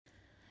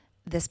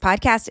This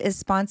podcast is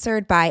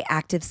sponsored by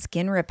Active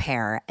Skin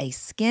Repair, a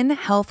skin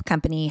health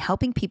company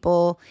helping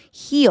people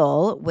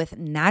heal with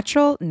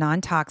natural,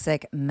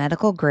 non-toxic,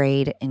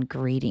 medical-grade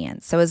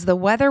ingredients. So as the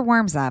weather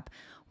warms up,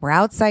 we're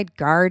outside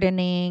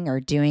gardening or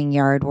doing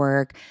yard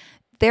work.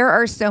 There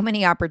are so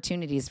many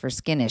opportunities for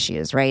skin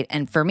issues, right?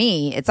 And for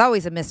me, it's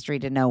always a mystery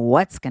to know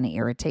what's going to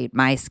irritate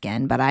my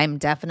skin, but I'm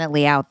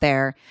definitely out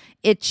there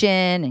itching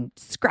and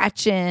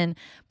scratching.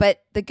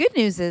 But the good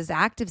news is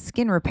Active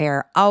Skin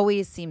Repair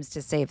always seems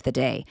to save the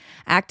day.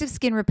 Active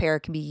Skin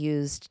Repair can be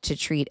used to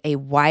treat a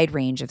wide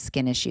range of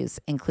skin issues,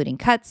 including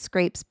cuts,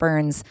 scrapes,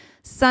 burns,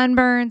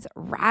 sunburns,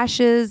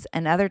 rashes,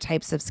 and other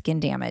types of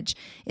skin damage.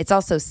 It's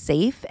also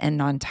safe and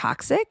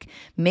non-toxic,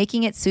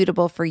 making it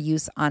suitable for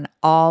use on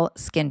all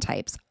skin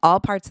types, all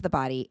parts of the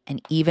body,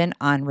 and even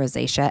on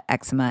rosacea,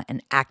 eczema,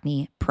 and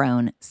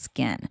acne-prone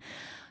skin.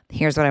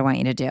 Here's what I want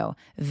you to do.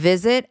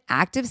 Visit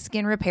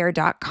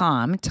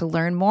ActiveSkinRepair.com to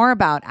learn more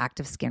about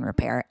Active Skin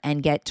Repair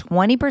and get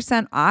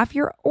 20% off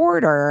your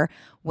order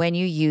when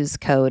you use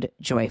code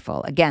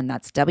JOYFUL. Again,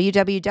 that's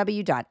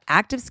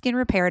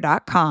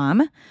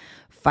www.ActiveSkinRepair.com.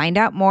 Find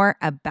out more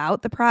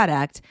about the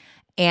product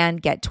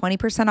and get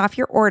 20% off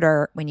your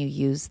order when you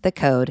use the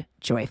code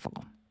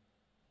JOYFUL.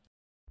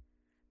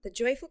 The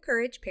Joyful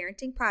Courage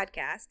Parenting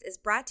Podcast is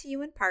brought to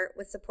you in part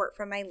with support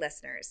from my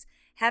listeners.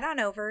 Head on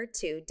over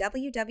to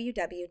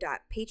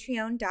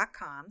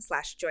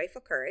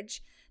www.patreon.com/joyfulcourage.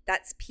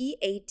 That's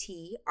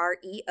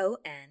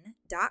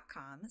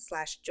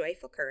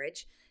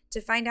patreon.com/joyfulcourage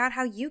to find out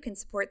how you can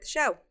support the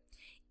show.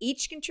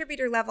 Each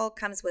contributor level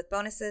comes with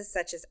bonuses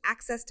such as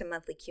access to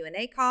monthly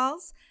Q&A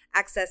calls,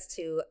 access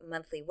to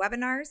monthly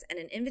webinars, and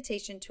an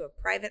invitation to a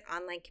private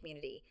online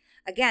community.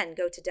 Again,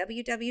 go to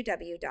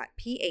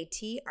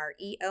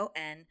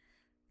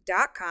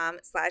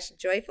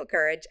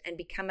www.patreon.com/joyfulcourage and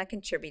become a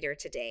contributor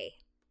today.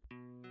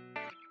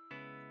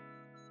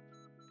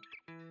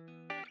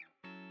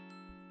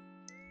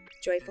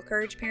 Joyful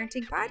Courage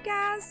Parenting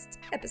Podcast,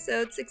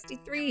 episode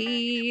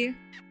 63.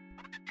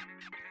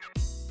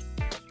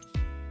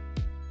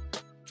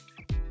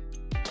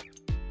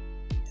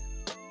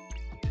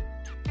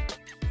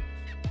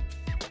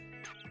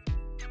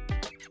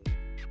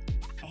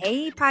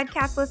 Hey,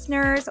 podcast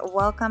listeners,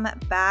 welcome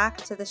back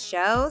to the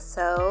show.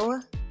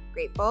 So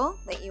grateful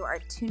that you are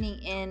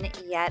tuning in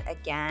yet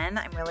again.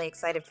 I'm really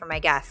excited for my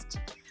guest.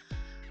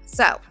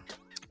 So,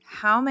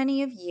 how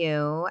many of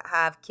you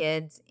have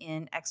kids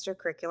in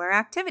extracurricular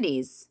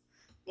activities?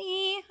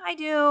 Me, I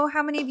do.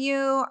 How many of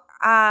you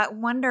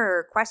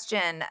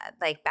question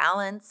like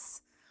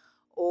balance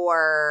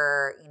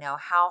or,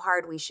 how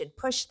hard we should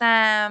push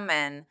them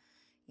and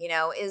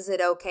is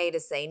it okay to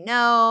say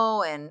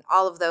no? And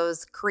all of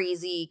those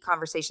crazy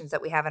conversations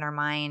that we have in our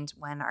mind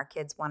when our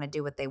kids want to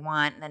do what they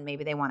want and then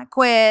maybe they want to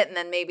quit and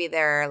then maybe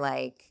they're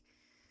like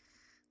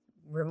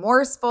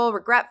remorseful,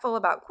 regretful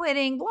about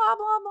quitting, blah,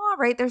 blah, blah,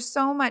 right? There's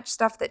so much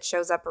stuff that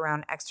shows up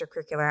around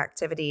extracurricular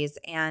activities.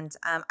 And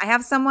I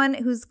have someone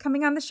who's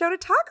coming on the show to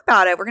talk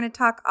about it. We're going to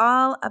talk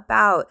all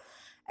about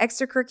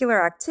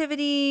extracurricular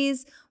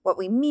activities, what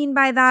we mean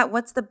by that,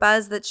 what's the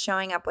buzz that's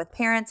showing up with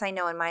parents. I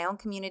know in my own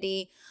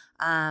community,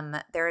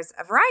 there's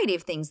a variety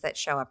of things that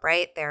show up,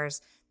 right?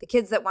 There's the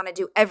kids that want to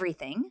do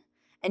everything.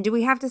 And do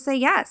we have to say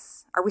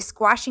yes? Are we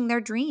squashing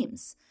their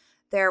dreams?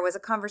 There was a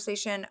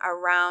conversation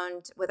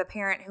around with a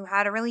parent who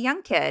had a really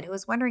young kid who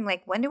was wondering,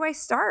 like, when do I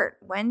start?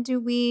 When do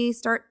we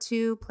start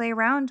to play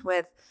around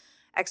with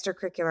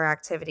extracurricular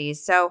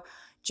activities? So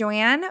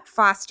Joanne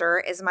Foster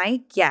is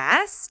my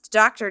guest,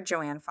 Dr.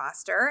 Joanne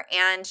Foster,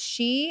 and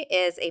she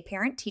is a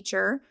parent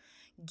teacher,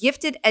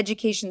 gifted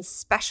education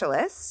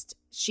specialist.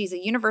 She's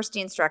a university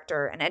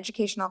instructor, an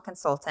educational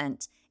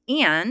consultant,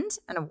 and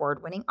an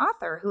award-winning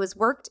author who has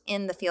worked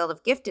in the field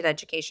of gifted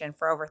education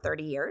for over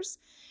 30 years.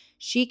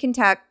 She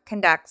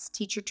conducts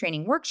teacher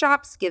training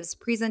workshops, gives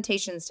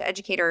presentations to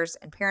educators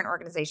and parent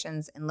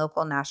organizations in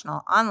local,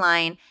 national,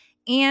 online,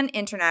 and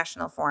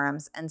international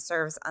forums, and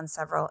serves on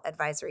several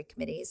advisory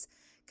committees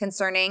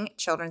concerning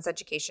children's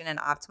education and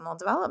optimal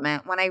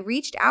development. When I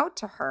reached out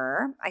to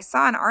her, I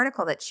saw an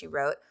article that she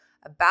wrote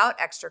about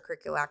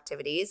extracurricular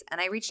activities,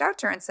 and I reached out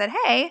to her and said,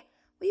 hey,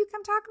 will you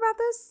come talk about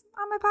this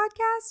on my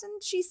podcast?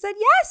 And she said,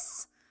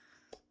 yes.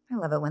 I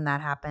love it when that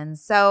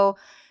happens. So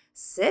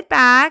sit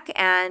back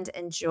and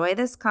enjoy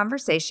this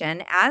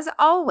conversation. As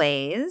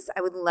always,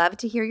 I would love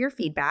to hear your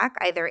feedback,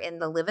 either in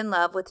the Live and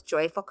Love with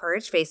Joyful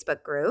Courage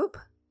Facebook group.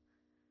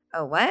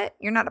 Oh, what?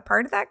 You're not a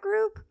part of that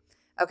group?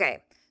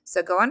 Okay,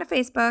 so go onto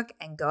Facebook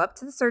and go up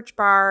to the search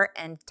bar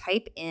and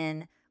type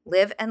in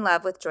Live and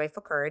Love with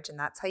Joyful Courage, and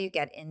that's how you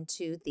get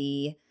into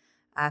the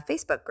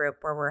Facebook group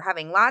where we're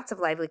having lots of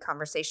lively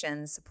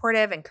conversations,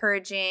 supportive,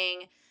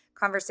 encouraging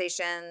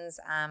conversations,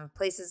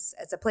 places.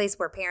 It's a place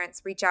where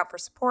parents reach out for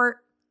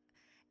support,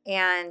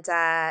 and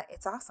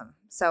it's awesome.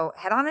 So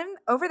head on in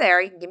over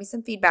there. You can give me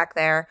some feedback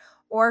there,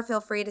 or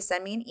feel free to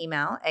send me an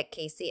email at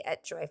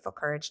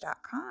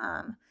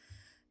casey@joyfulcourage.com.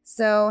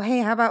 So, hey,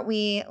 how about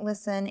we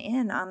listen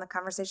in on the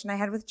conversation I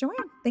had with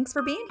Joanne? Thanks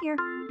for being here.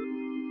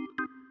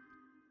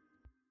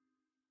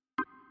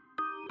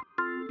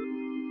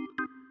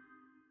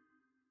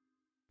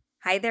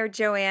 Hi there,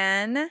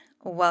 Joanne.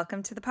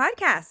 Welcome to the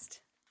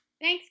podcast.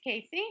 Thanks,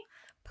 Casey.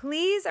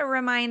 Please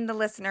remind the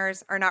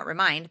listeners, or not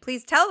remind,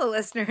 please tell the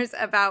listeners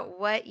about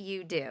what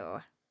you do.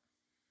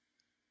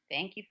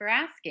 Thank you for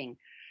asking.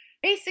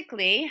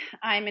 Basically,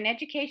 I'm an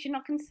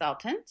educational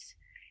consultant,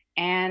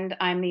 and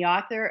I'm the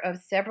author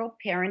of several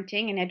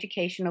parenting and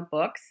educational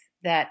books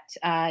that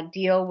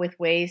deal with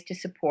ways to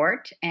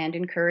support and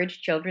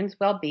encourage children's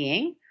well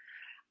being.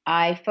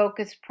 I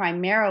focus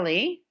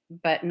primarily,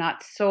 but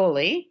not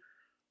solely,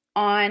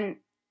 on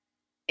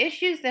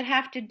issues that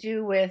have to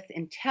do with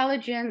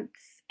intelligence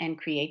and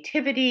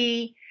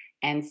creativity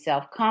and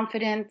self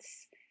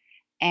confidence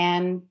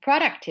and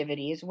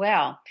productivity as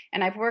well.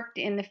 And I've worked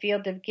in the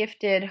field of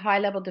gifted high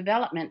level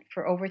development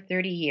for over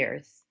 30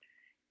 years.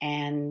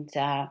 And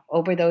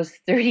over those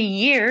 30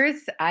 years,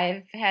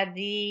 I've had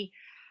the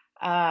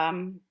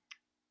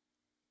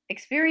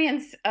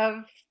experience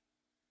of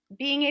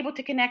being able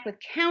to connect with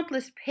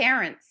countless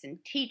parents and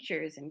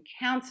teachers and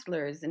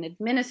counselors and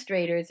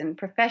administrators and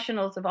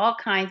professionals of all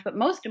kinds. But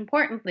most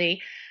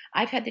importantly,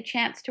 I've had the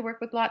chance to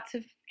work with lots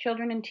of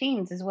children and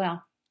teens as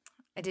well.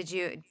 Do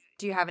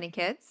you have any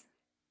kids?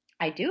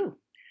 I do.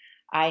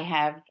 I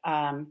have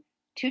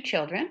 2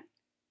 children,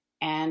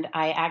 and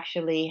I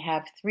actually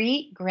have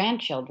 3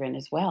 grandchildren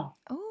as well.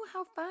 Oh,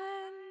 how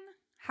fun.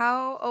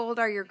 How old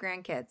are your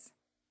grandkids?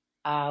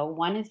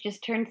 One has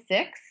just turned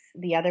 6,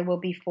 the other will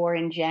be 4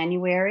 in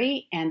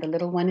January, and the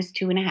little one is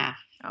 2.5.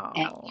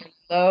 And Oh,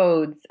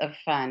 loads of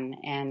fun,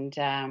 and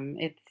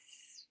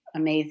it's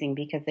amazing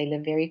because they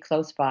live very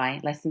close by,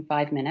 less than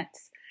 5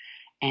 minutes,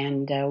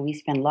 and we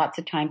spend lots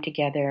of time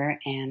together,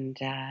 and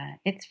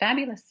it's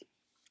fabulous.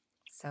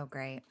 so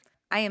great.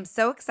 I am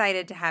so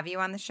excited to have you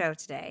on the show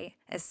today,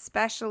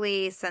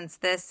 especially since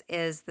this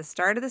is the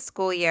start of the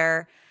school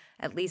year,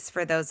 at least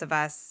for those of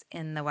us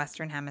in the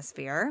Western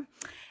Hemisphere.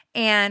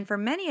 And for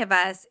many of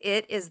us,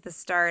 it is the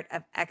start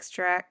of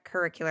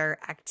extracurricular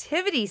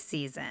activity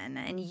season.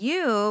 And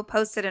you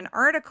posted an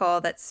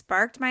article that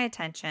sparked my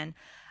attention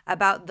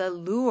about the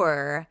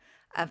lure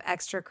of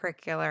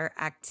extracurricular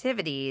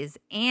activities.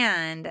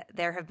 And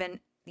there have been,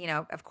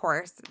 of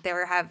course,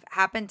 there have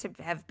happened to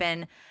have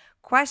been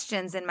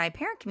questions in my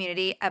parent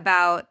community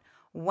about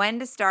when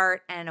to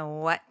start and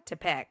what to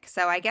pick.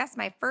 So I guess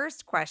my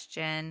first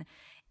question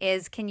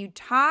is, can you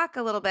talk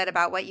a little bit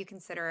about what you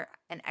consider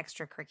an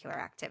extracurricular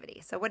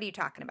activity? So what are you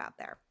talking about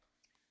there?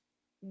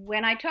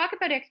 When I talk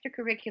about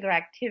extracurricular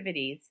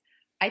activities,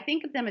 I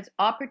think of them as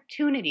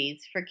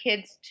opportunities for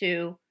kids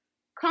to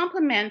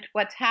complement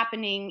what's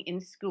happening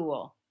in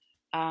school.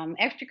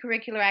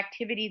 Extracurricular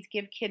activities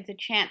give kids a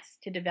chance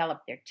to develop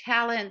their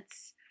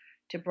talents,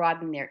 to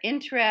broaden their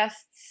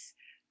interests,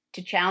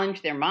 to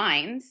challenge their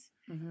minds,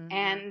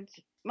 and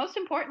most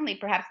importantly,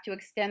 perhaps to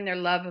extend their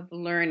love of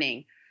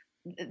learning.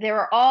 There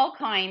are all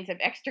kinds of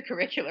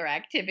extracurricular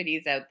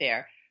activities out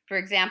there. For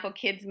example,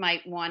 kids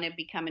might want to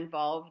become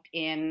involved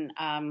in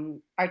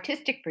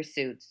artistic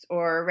pursuits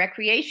or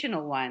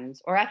recreational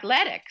ones or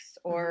athletics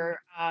or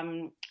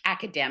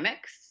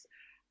academics.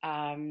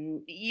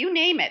 You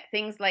name it,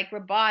 things like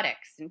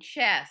robotics and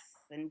chess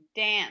and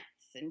dance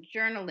and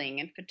journaling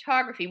and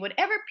photography,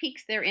 whatever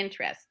piques their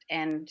interest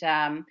and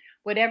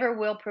whatever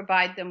will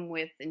provide them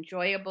with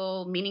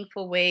enjoyable,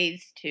 meaningful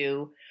ways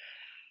to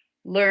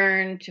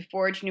learn, to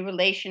forge new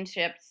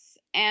relationships,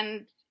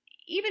 and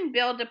even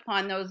build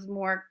upon those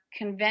more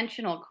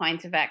conventional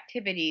kinds of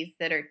activities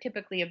that are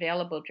typically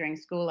available during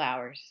school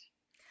hours.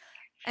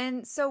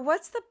 And so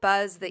what's the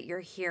buzz that you're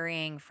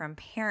hearing from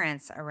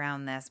parents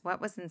around this?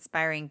 What was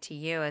inspiring to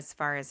you as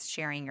far as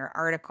sharing your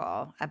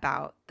article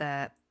about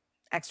the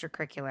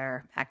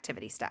extracurricular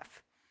activity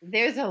stuff?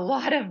 There's a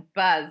lot of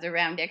buzz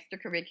around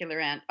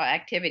extracurricular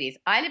activities.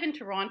 I live in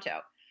Toronto.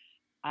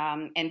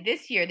 And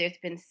this year, there's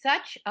been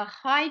such a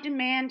high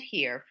demand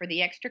here for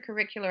the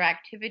extracurricular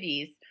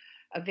activities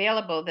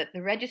available that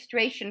the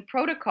registration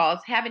protocols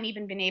haven't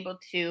even been able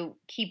to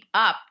keep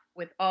up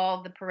with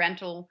all the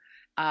parental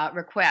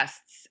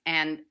requests.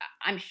 And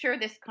I'm sure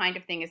this kind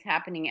of thing is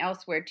happening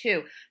elsewhere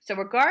too. So,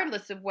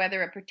 regardless of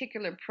whether a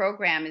particular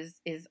program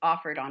is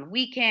offered on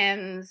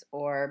weekends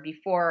or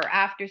before or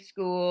after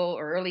school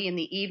or early in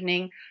the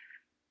evening,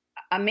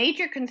 a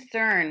major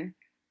concern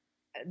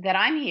that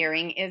I'm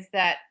hearing is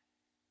that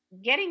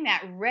getting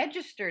that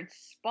registered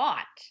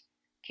spot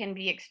can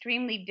be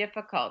extremely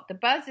difficult. The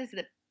buzz is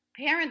that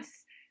parents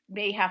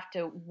may have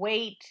to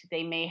wait,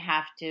 they may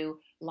have to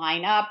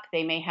line up,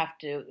 they may have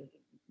to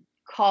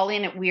call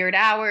in at weird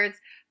hours,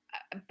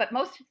 but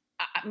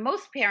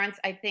most parents,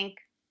 I think,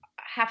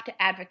 have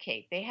to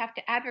advocate. They have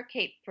to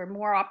advocate for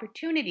more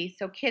opportunities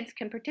so kids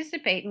can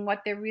participate in what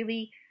they're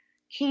really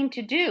keen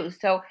to do.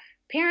 So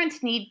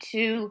parents need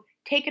to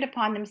take it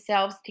upon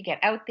themselves to get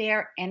out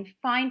there and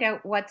find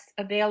out what's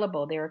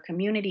available. There are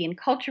community and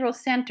cultural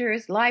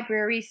centers,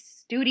 libraries,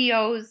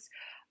 studios,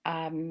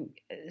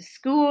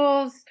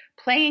 schools,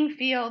 playing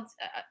fields,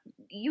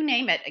 you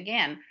name it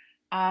again.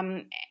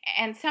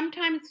 And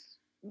sometimes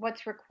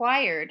what's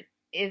required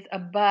is a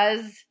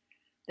buzz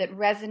that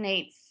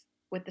resonates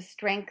with the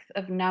strength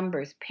of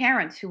numbers,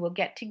 parents who will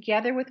get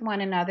together with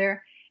one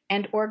another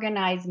and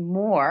organize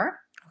more,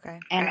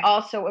 and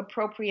also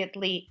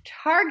appropriately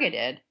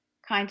targeted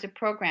kinds of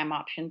program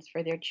options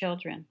for their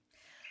children.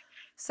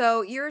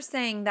 So you're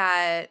saying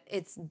that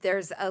it's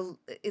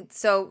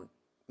so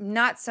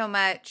not so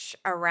much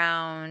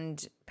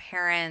around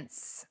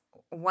parents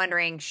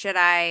wondering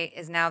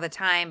is now the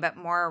time, but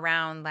more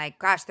around like,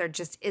 gosh, there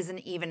just isn't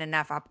even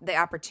enough. The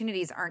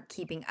opportunities aren't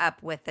keeping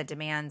up with the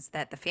demands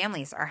that the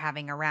families are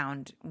having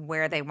around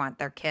where they want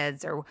their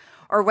kids, or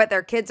what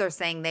their kids are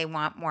saying they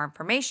want more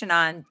information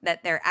on,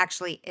 that they're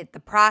actually the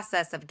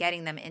process of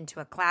getting them into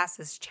a class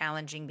is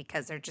challenging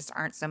because there just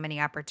aren't so many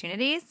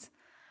opportunities.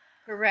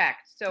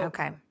 Correct. So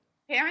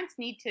parents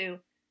need to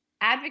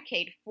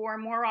advocate for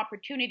more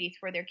opportunities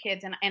for their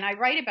kids. And I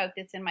write about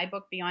this in my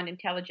book, Beyond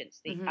Intelligence.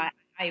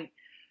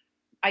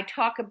 I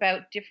talk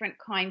about different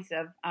kinds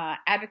of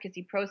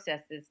advocacy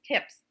processes,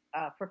 tips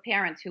for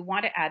parents who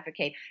want to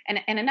advocate. And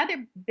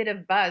another bit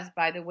of buzz,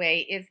 by the way,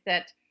 is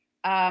that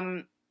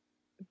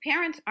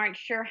parents aren't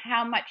sure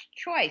how much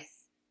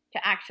choice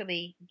to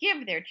actually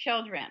give their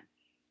children.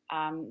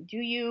 Do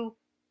you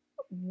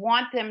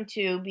want them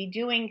to be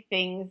doing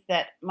things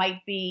that might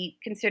be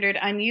considered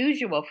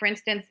unusual? For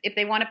instance, if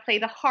they want to play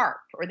the harp,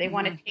 or they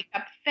want to take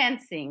up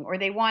fencing, or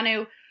they want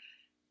to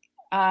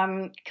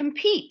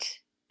compete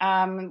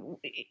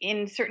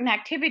in certain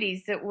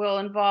activities that will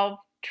involve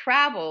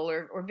travel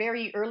or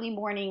very early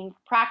morning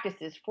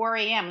practices, 4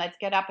 a.m., let's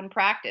get up and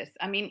practice.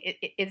 I mean,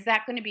 is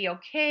that going to be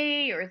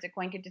okay, or is it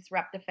going to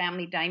disrupt the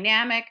family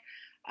dynamic?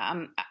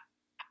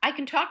 I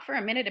can talk for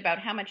a minute about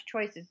how much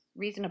choice is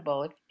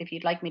reasonable if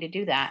you'd like me to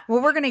do that. Well,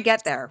 we're going to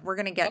get there. We're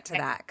going to get to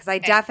that, because I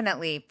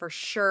definitely, for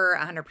sure,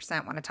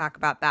 100% want to talk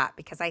about that,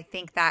 because I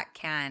think that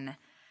can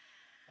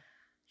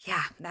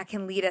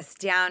lead us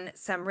down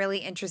some really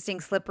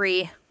interesting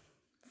slippery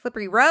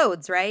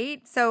roads,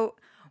 right? So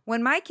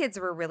when my kids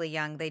were really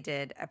young, they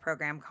did a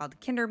program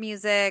called Kinder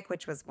Music,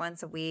 which was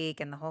once a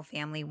week, and the whole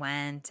family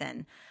went,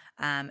 and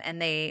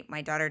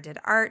my daughter did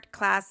art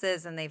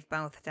classes, and they've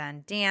both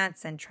done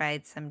dance and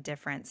tried some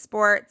different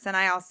sports. And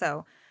I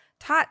also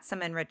taught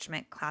some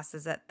enrichment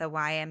classes at the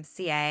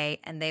YMCA,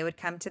 and they would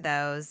come to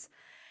those.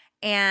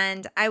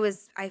 And I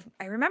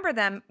remember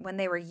them when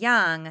they were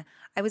young.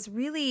 I was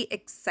really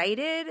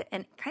excited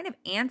and kind of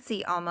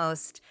antsy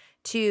almost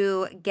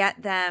to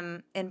get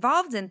them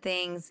involved in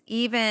things,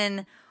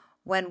 even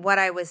when what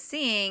I was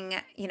seeing,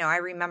 I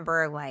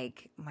remember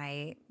like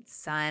my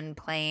son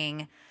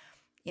playing,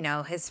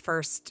 his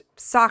first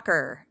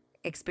soccer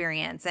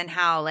experience, and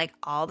how like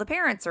all the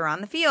parents are on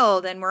the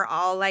field and we're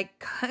all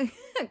like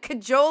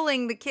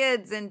cajoling the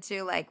kids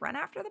into like, run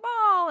after the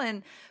ball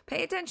and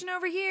pay attention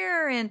over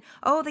here, and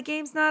oh, the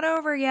game's not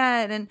over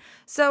yet. And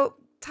so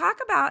talk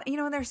about,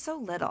 they're so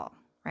little,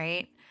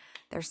 right?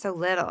 They're so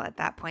little at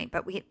that point,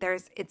 but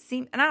it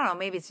seems, and I don't know,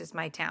 maybe it's just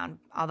my town,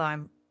 although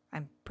I'm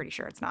pretty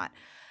sure it's not.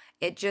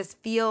 It just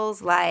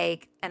feels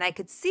like, and I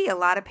could see a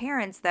lot of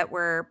parents that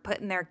were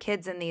putting their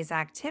kids in these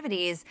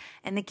activities,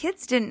 and the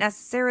kids didn't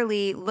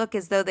necessarily look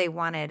as though they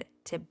wanted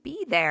to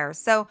be there.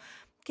 So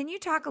can you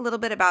talk a little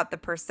bit about the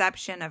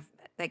perception of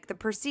like the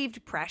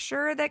perceived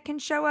pressure that can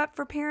show up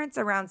for parents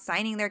around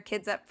signing their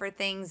kids up for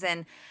things,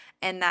 and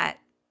that,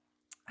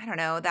 I don't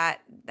know, that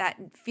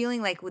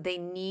feeling like they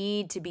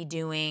need to be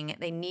doing,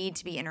 they need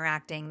to be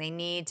interacting, they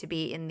need to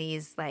be in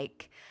these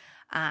like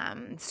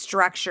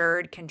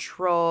structured,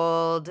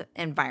 controlled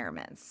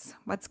environments.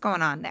 What's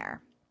going on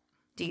there,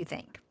 do you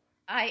think?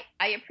 I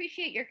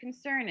appreciate your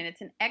concern, and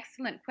it's an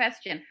excellent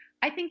question.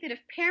 I think that if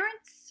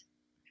parents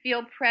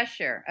feel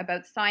pressure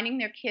about signing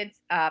their kids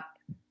up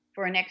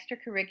for an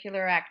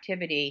extracurricular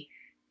activity,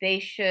 they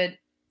should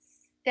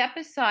step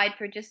aside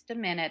for just a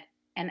minute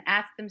and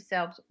ask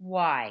themselves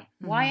why.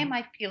 Why am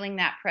I feeling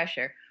that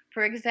pressure?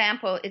 For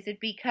example, is it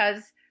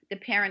because the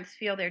parents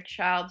feel their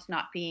child's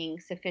not being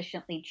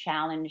sufficiently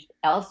challenged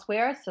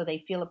elsewhere, so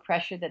they feel a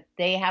pressure that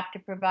they have to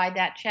provide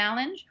that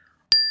challenge?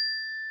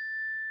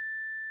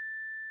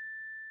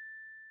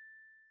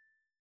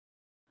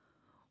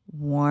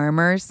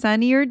 Warmer,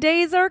 sunnier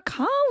days are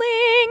calling.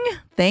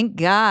 Thank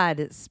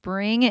God.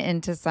 Spring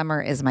into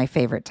summer is my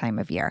favorite time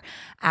of year.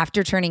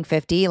 After turning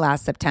 50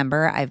 last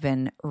September, I've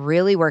been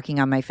really working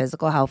on my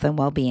physical health and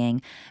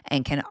well-being,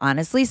 and can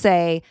honestly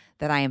say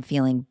that I am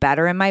feeling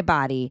better in my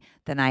body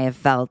than I have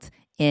felt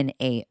in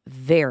a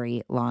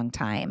very long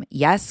time.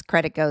 Yes,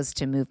 credit goes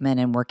to movement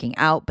and working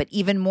out, but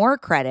even more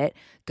credit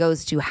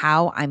goes to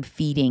how I'm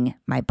feeding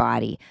my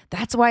body.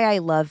 That's why I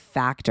love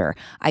Factor.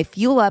 I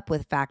fuel up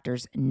with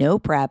Factor's no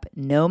prep,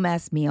 no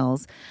mess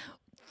meals,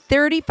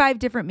 35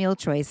 different meal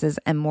choices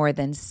and more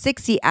than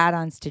 60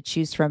 add-ons to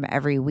choose from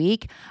every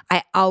week,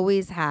 I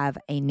always have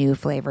a new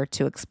flavor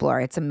to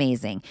explore. It's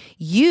amazing.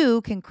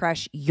 You can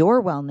crush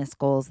your wellness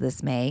goals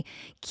this May,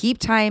 keep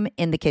time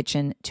in the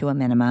kitchen to a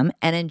minimum,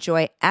 and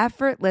enjoy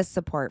effortless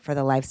support for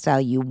the lifestyle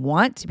you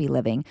want to be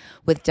living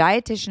with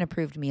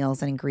dietitian-approved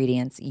meals and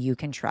ingredients you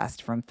can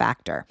trust from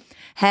Factor.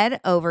 Head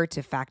over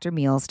to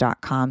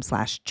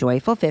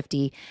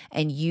factormeals.com/joyful50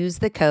 and use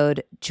the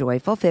code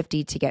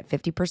joyful50 to get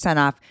 50%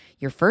 off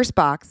your first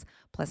box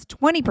plus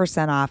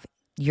 20% off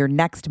your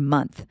next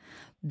month.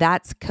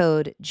 That's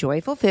code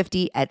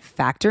joyful50 at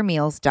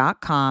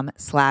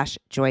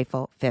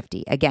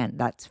factormeals.com/joyful50. Again,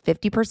 that's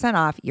 50%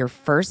 off your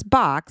first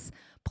box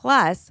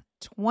plus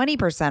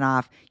 20%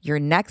 off your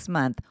next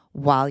month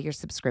while your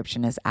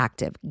subscription is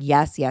active.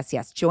 Yes, yes,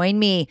 yes. Join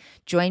me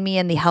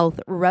in the health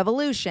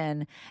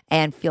revolution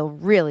and feel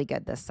really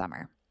good this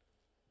summer.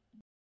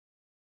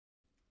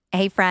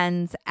 Hey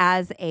friends,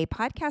 as a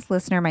podcast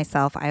listener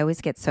myself, I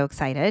always get so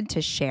excited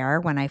to share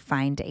when I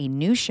find a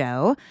new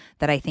show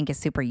that I think is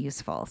super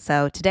useful.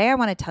 So today I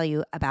want to tell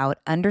you about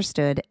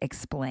Understood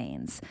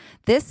Explains.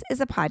 This is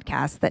a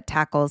podcast that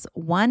tackles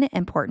one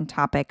important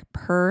topic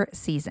per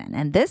season.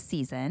 And this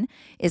season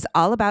is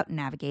all about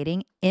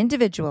navigating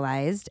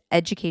individualized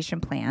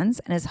education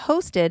plans and is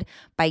hosted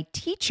by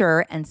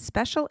teacher and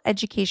special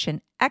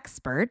education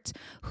expert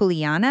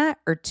Juliana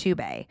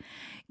Urtube.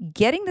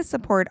 Getting the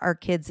support our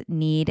kids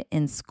need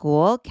in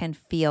school can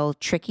feel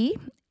tricky,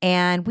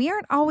 and we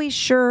aren't always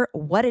sure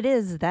what it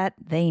is that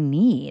they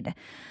need.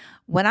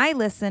 When I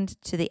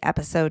listened to the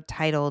episode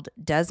titled,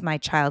 "Does My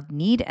Child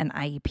Need an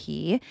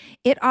IEP?"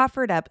 it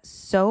offered up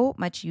so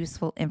much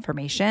useful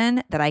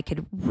information that I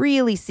could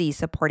really see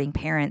supporting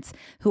parents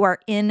who are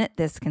in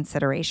this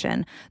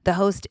consideration. The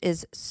host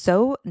is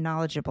so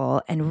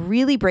knowledgeable and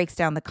really breaks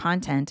down the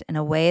content in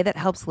a way that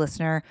helps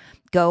listener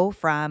go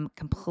from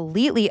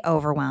completely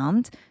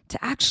overwhelmed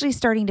to actually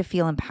starting to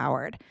feel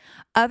empowered.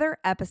 Other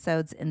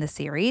episodes in the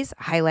series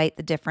highlight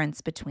the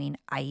difference between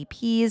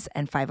IEPs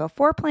and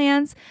 504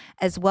 plans,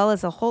 as well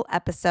as a whole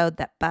episode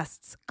that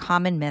busts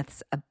common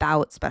myths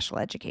about special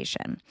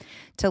education.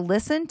 To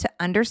listen to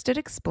Understood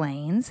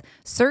Explains,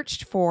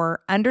 search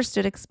for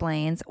Understood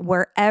Explains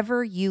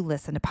wherever you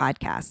listen to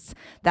podcasts.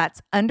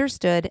 That's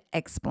Understood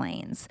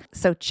Explains.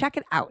 So check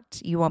it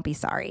out. You won't be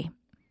sorry.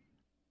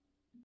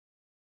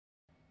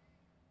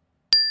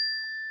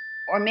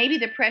 Or maybe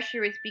the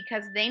pressure is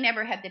because they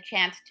never had the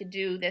chance to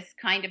do this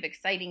kind of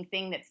exciting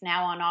thing that's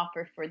now on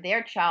offer for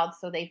their child.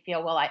 So they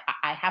feel, well, I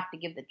have to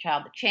give the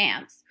child a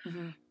chance.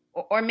 Mm-hmm.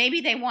 Or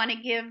maybe they want to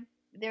give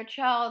their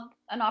child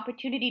an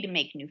opportunity to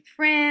make new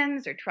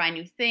friends or try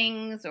new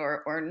things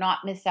or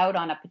not miss out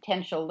on a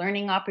potential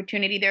learning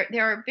opportunity.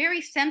 There are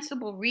very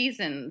sensible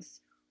reasons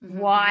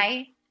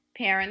why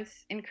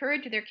parents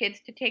encourage their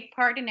kids to take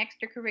part in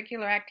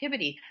extracurricular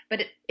activity, but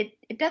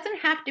it doesn't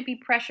have to be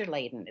pressure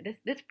laden.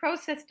 This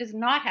process does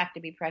not have to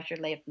be pressure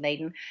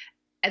laden,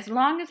 as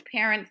long as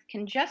parents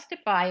can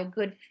justify a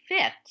good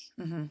fit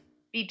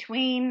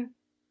between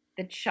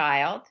the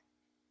child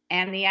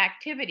and the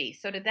activity.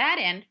 So to that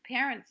end,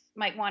 parents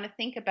might want to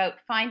think about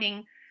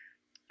finding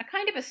a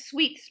kind of a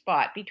sweet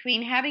spot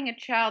between having a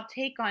child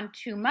take on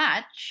too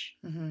much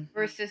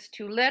versus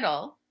too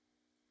little,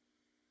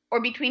 or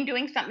between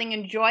doing something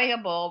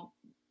enjoyable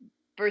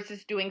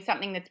versus doing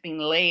something that's being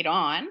laid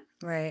on.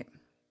 Right.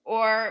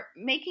 Or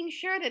making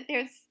sure that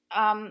there's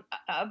a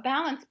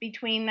balance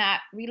between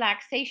that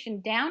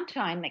relaxation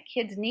downtime that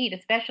kids need,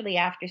 especially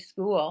after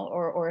school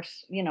or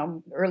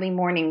early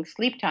morning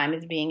sleep time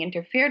is being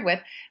interfered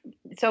with.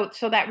 So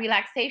that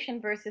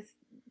relaxation versus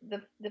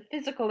the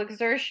physical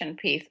exertion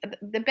piece.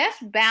 The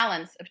best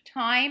balance of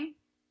time,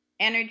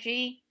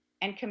 energy,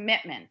 and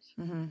commitment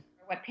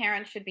what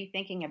parents should be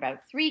thinking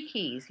about. 3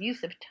 keys: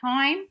 use of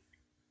time,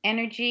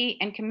 energy,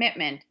 and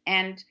commitment.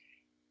 And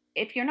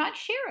if you're not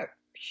sure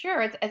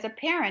as a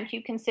parent,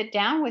 you can sit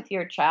down with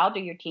your child or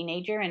your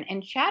teenager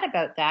and chat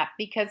about that,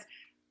 because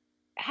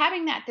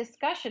having that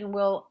discussion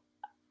will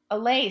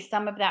allay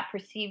some of that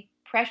perceived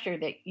pressure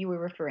that you were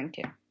referring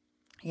to.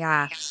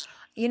 Yeah.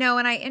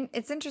 And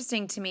it's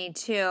interesting to me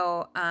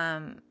too,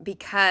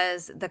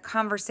 because the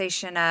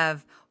conversation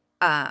of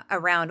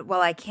around,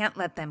 well, I can't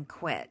let them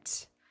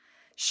quit,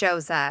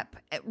 shows up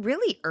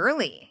really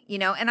early,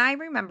 and I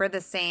remember the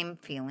same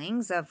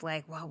feelings of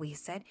like, well, we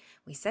said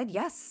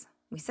yes.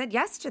 We said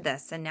yes to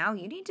this, and now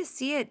you need to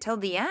see it till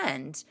the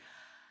end.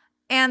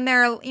 And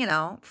they're,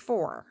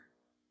 4,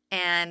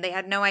 and they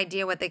had no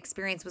idea what the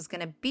experience was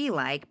going to be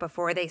like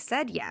before they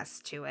said yes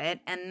to it.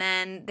 And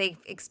then they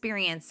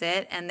experience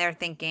it and they're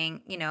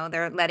thinking,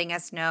 they're letting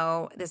us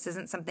know this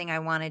isn't something I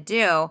want to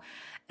do.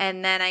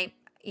 And then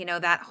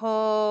that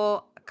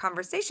whole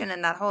conversation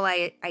and that whole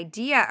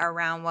idea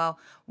around, well,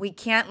 we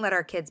can't let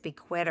our kids be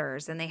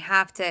quitters, and they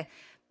have to,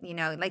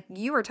 like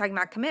you were talking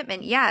about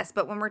commitment. Yes.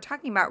 But when we're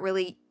talking about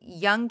really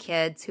young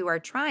kids who are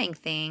trying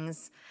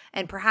things,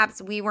 and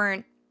perhaps we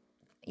weren't,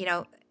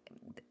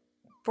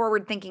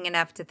 forward thinking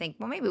enough to think,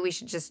 well, maybe we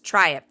should just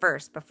try it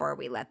first before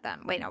we let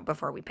them,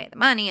 before we pay the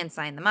money and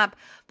sign them up.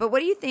 But what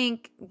do you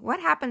think, what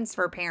happens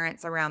for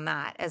parents around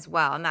that as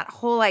well? And that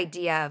whole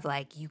idea of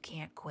like, you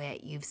can't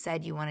quit. You've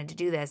said you wanted to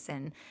do this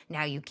and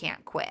now you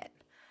can't quit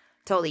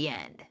till the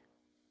end.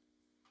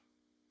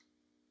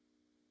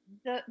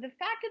 The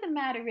fact of the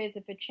matter is,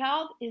 if a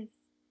child is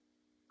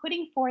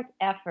putting forth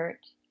effort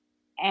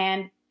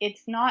and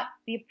it's not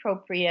the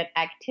appropriate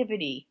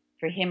activity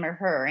for him or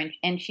her,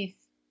 and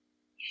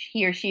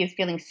he or she is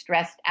feeling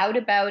stressed out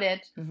about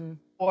it, mm-hmm.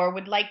 or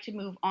would like to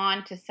move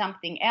on to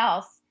something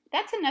else,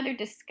 that's another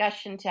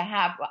discussion to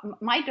have.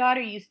 My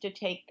daughter used to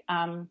take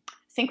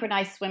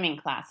synchronized swimming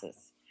classes.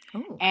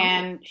 Ooh,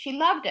 and she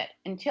loved it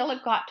until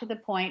it got to the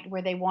point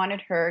where they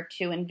wanted her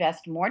to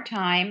invest more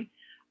time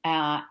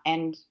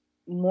and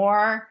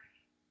more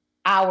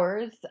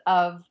hours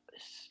of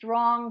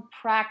strong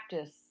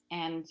practice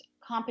and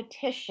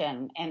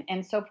competition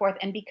and so forth,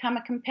 and become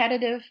a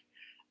competitive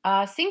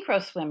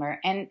synchro swimmer.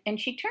 And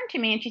she turned to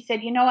me and she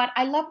said, you know what,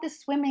 I love the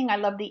swimming, I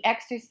love the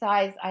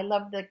exercise, I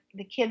love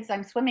the kids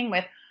I'm swimming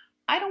with.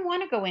 I don't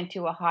want to go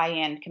into a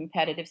high-end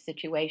competitive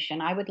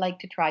situation. I would like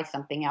to try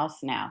something else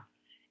now.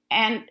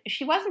 And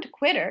she wasn't a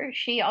quitter.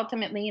 She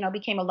ultimately,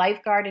 became a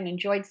lifeguard and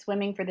enjoyed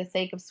swimming for the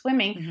sake of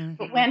swimming, mm-hmm.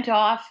 but went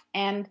off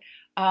and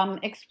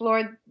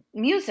explored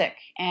music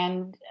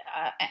and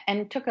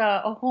took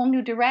a whole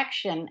new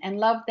direction and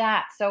loved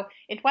that. So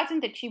it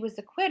wasn't that she was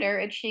a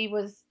quitter. She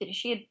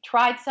had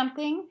tried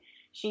something.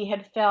 She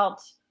had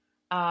felt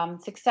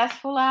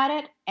successful at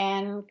it,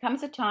 and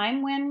comes a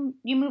time when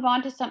you move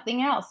on to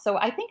something else. So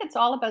I think it's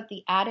all about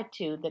the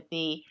attitude that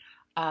the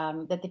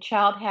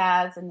child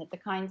has, and that the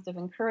kinds of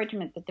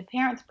encouragement that the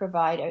parents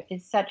provide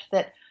is such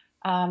that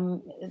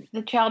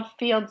the child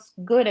feels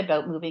good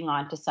about moving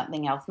on to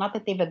something else, not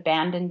that they've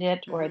abandoned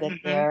it or that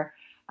mm-hmm. they're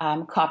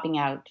copping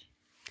out.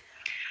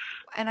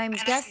 And I'm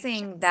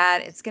guessing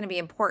that it's going to be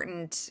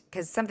important,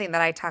 because something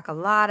that I talk a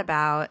lot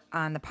about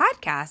on the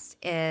podcast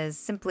is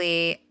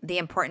simply the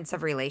importance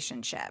of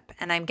relationship.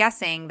 And I'm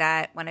guessing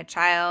that when a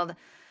child,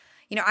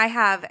 I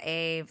have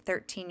a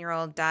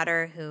 13-year-old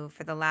daughter who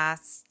for the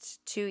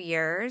last 2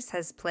 years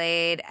has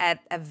played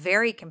at a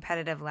very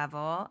competitive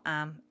level,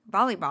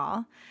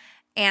 volleyball.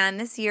 And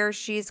this year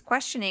she's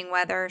questioning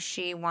whether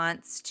she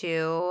wants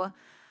to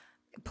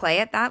play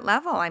at that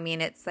level. I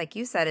mean, it's like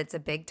you said, it's a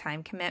big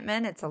time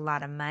commitment. It's a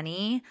lot of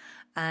money.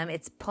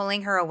 It's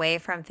pulling her away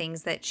from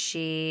things that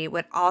she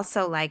would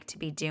also like to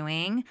be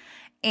doing.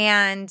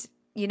 And,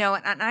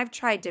 and I've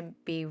tried to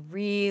be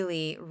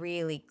really,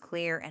 really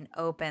clear and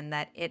open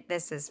that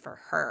this is for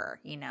her.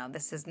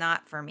 This is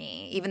not for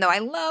me, even though I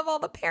love all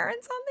the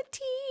parents on the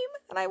team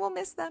and I will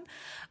miss them.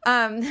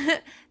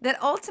 That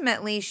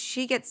ultimately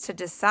she gets to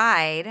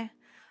decide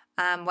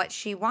what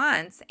she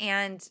wants.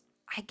 And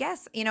I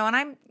guess,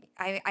 and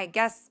I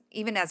guess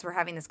even as we're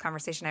having this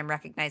conversation, I'm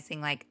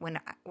recognizing like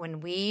when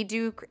we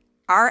do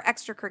our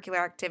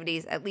extracurricular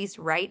activities, at least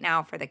right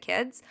now for the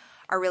kids,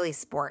 are really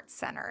sports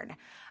centered.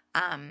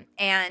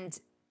 And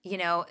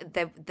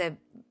the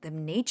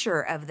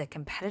nature of the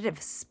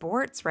competitive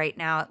sports right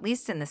now, at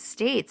least in the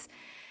States,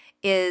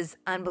 is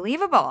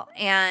unbelievable.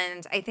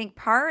 And I think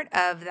part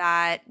of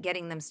that,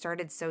 getting them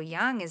started so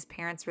young, is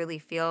parents really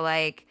feel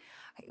like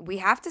we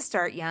have to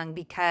start young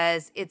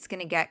because it's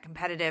going to get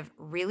competitive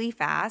really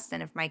fast.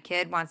 And if my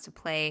kid wants to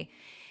play,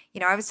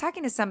 I was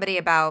talking to somebody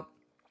about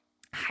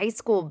high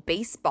school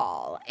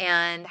baseball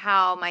and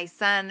how my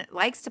son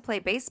likes to play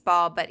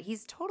baseball, but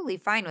he's totally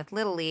fine with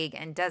Little League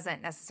and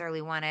doesn't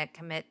necessarily want to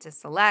commit to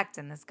select.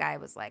 And this guy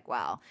was like,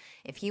 well,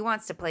 if he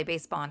wants to play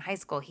baseball in high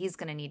school, he's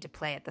going to need to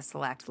play at the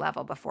select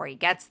level before he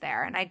gets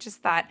there. And I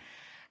just thought,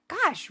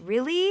 gosh,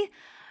 really?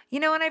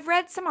 And I've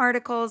read some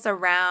articles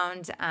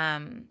around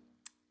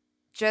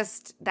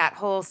just that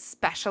whole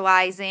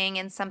specializing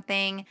in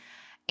something.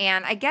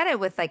 And I get it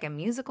with like a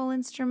musical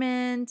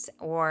instrument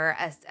or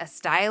a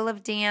style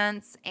of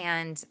dance.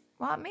 And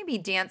well, maybe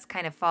dance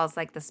kind of falls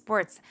like the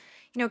sports.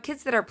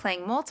 Kids that are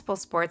playing multiple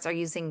sports are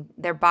using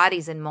their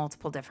bodies in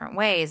multiple different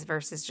ways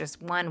versus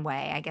just one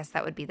way. I guess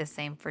that would be the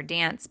same for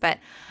dance. But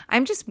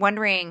I'm just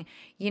wondering,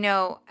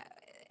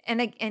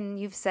 and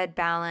you've said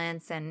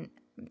balance, and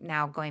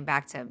now going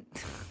back to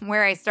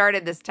where I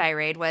started this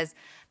tirade was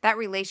that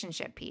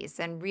relationship piece,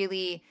 and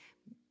really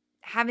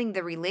having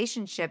the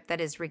relationship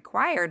that is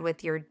required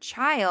with your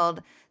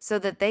child so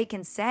that they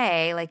can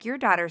say, like your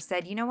daughter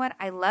said, you know what,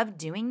 I love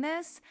doing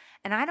this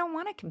and I don't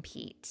want to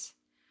compete.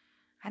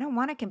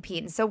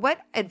 And so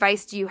what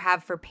advice do you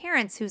have for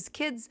parents whose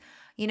kids,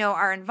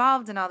 are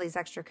involved in all these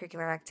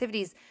extracurricular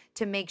activities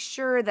to make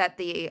sure that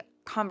the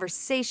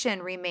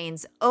conversation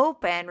remains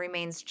open,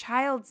 remains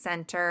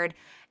child-centered,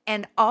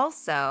 and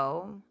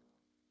also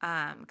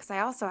because I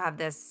also have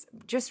this,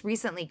 just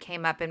recently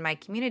came up in my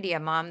community, a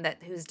mom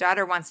whose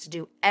daughter wants to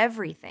do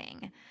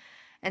everything.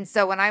 And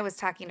so when I was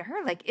talking to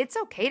her, like, it's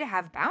okay to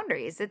have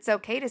boundaries. It's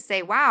okay to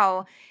say,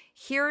 wow,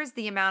 here's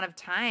the amount of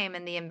time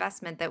and the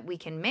investment that we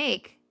can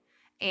make.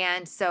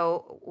 And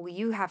so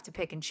you have to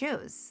pick and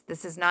choose.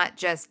 This is not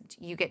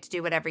just you get to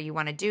do whatever you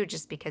want to do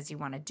just because you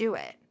want to do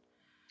it.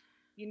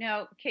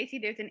 Casey,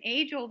 there's an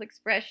age-old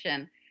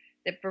expression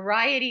that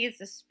variety is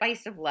the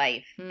spice of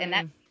life, and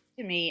that Mm,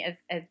 to me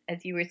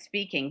as you were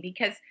speaking,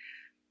 because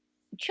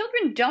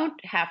children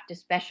don't have to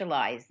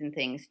specialize in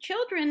things.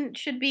 Children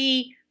should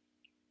be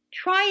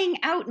trying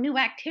out new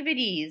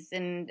activities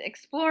and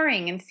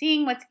exploring and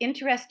seeing what's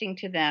interesting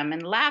to them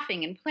and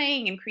laughing and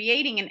playing and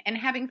creating and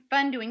having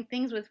fun doing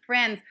things with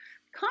friends.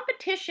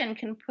 Competition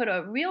can put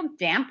a real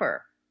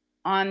damper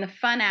on the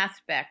fun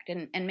aspect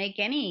and make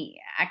any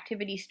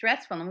activity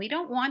stressful. And we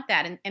don't want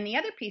that. And the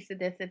other piece of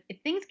this, if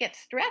things get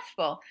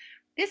stressful,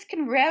 this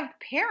can rev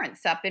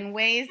parents up in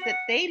ways that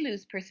they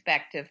lose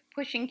perspective,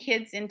 pushing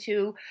kids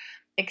into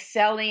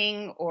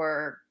excelling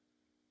or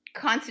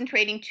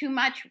concentrating too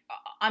much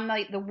on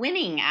the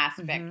winning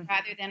aspect hmm.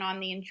 rather than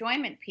on the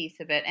enjoyment piece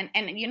of it.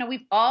 And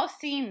we've all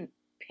seen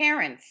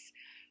parents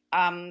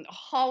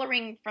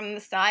hollering from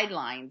the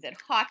sidelines at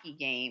hockey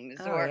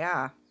games Oh, or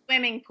yeah.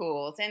 swimming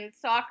pools and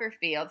soccer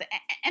fields.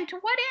 And to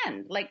what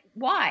end? Like,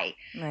 why?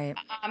 Right.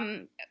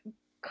 Um,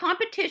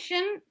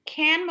 Competition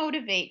can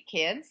motivate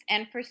kids,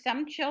 and for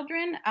some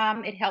children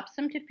it helps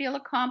them to feel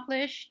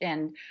accomplished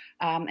and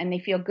they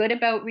feel good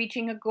about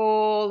reaching a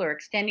goal or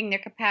extending their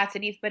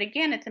capacities. But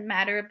again, it's a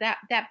matter of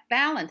that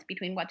balance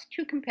between what's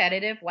too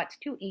competitive, what's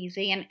too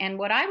easy. And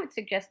what I would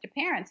suggest to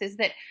parents is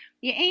that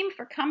you aim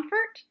for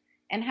comfort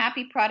and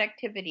happy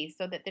productivity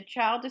so that the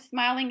child is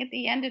smiling at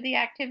the end of the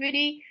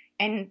activity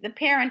and the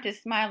parent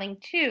is smiling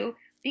too,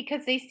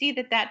 because they see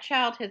that that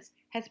child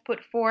has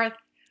put forth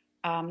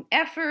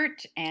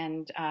effort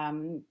and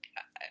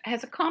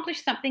has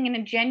accomplished something in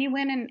a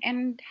genuine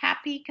and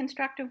happy,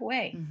 constructive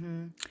way.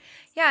 Hmm.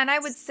 Yeah, and I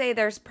would say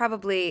there's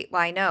probably,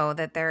 well, I know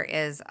that there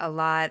is a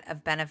lot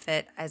of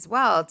benefit as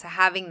well to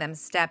having them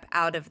step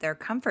out of their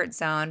comfort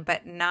zone,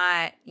 but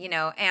not,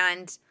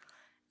 and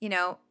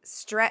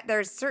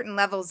there's certain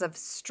levels of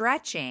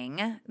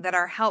stretching that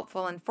are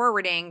helpful and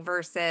forwarding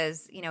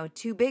versus,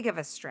 too big of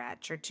a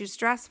stretch or too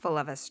stressful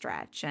of a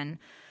stretch. And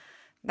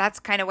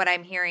that's kind of what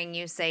I'm hearing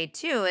you say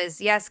too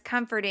is yes,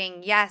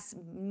 comforting, yes,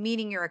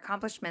 meeting your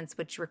accomplishments,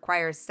 which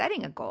requires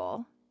setting a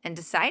goal and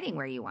deciding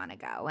where you want to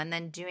go and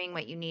then doing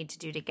what you need to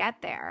do to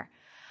get there.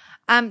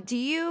 Do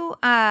you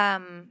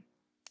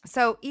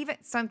so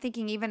I'm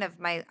thinking even of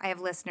I have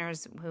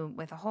listeners who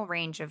with a whole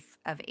range of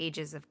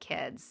ages of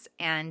kids,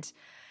 and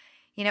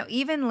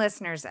even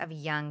listeners of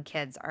young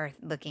kids are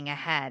looking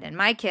ahead. And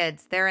my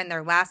kids, they're in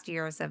their last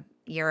year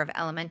of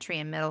elementary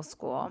and middle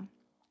school.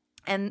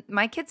 And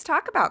my kids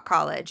talk about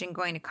college and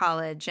going to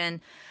college,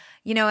 and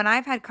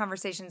I've had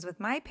conversations with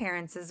my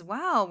parents as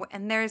well,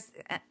 and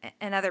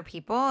and other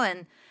people,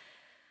 and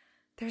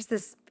there's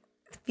this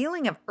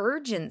feeling of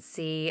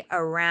urgency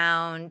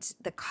around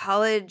the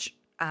college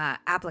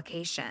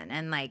application,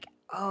 and like,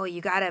 oh, you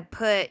got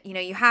to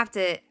you have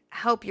to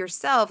help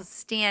yourself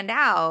stand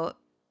out.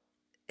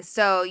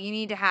 So you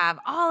need to have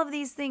all of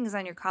these things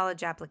on your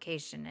college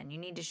application, and you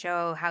need to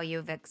show how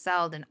you've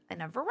excelled in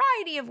a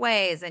variety of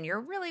ways, and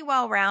you're really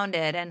well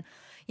rounded. And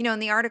in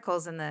the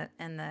articles and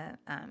the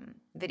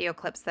video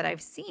clips that I've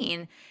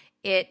seen,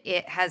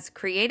 it has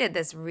created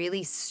this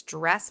really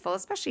stressful,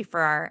 especially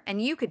for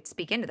and you could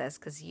speak into this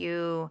because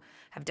you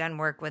have done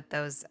work with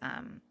those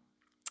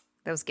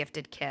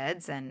gifted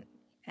kids, and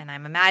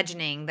I'm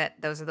imagining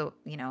that those are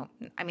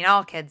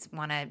all kids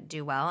want to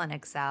do well and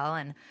excel,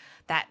 and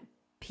that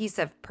piece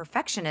of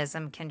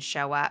perfectionism can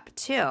show up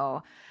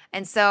too.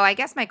 And so I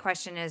guess my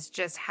question is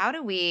just how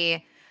do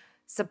we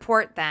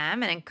support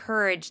them and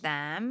encourage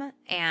them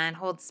and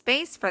hold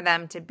space for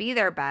them to be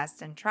their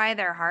best and try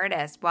their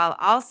hardest while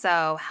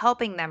also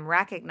helping them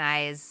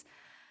recognize,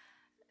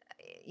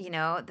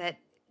 that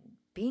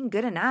being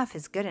good enough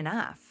is good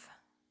enough.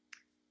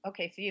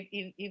 Okay, so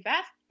you've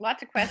asked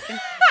lots of questions.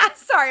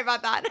 Sorry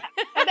about that.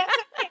 No, that's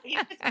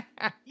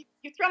okay.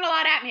 You've thrown a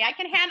lot at me. I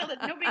can handle it.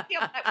 No big deal.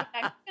 I'm just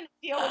going to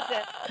deal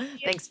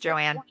with Thanks,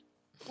 Joanne.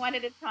 one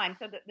at a time.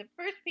 So the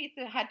first piece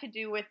that had to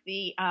do with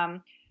the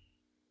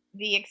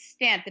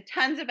extent, the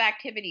tons of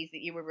activities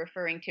that you were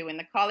referring to in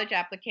the college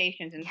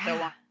applications and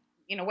so on.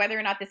 Whether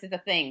or not this is a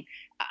thing.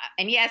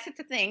 And yes, it's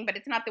a thing, but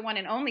it's not the one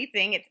and only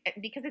thing. It's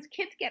because as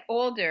kids get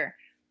older,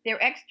 their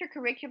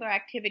extracurricular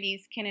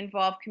activities can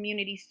involve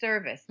community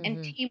service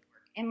and teamwork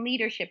and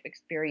leadership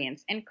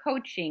experience and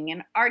coaching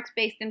and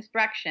arts-based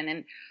instruction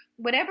and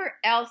whatever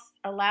else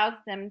allows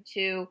them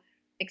to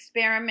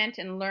experiment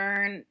and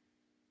learn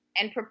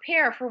and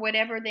prepare for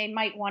whatever they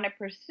might want to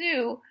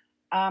pursue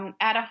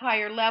at a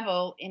higher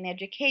level in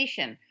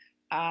education.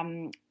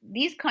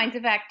 These kinds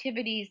of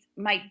activities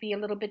might be a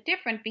little bit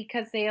different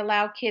because they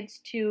allow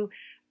kids to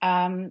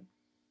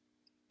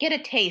get a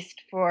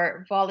taste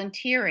for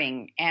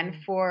volunteering and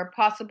for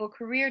possible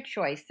career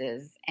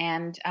choices,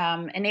 and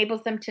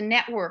enables them to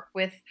network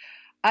with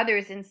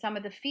others in some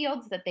of the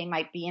fields that they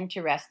might be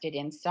interested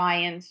in,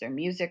 science or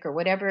music or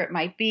whatever it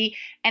might be.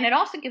 And it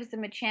also gives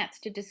them a chance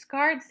to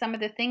discard some of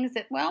the things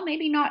that, well,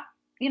 maybe not,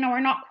 are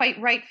not quite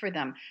right for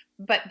them.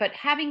 But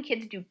having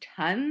kids do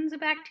tons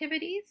of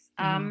activities,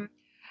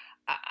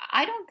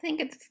 I don't think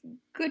it's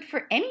good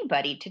for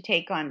anybody to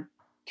take on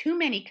too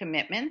many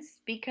commitments,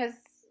 because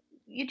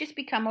you just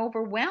become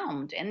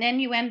overwhelmed. And then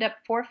you end up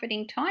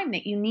forfeiting time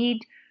that you need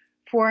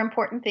for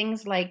important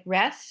things like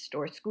rest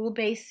or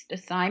school-based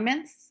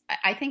assignments.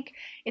 I think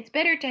it's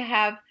better to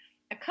have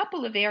a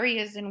couple of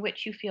areas in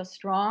which you feel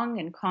strong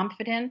and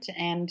confident.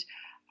 And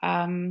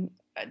um,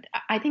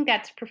 I think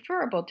that's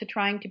preferable to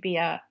trying to be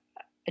a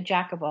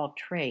jack of all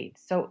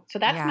trades. So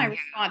that's my Yeah.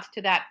 response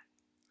to that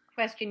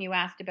question you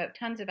asked about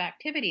tons of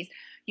activities.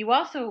 You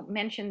also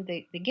mentioned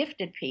the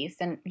gifted piece.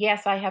 And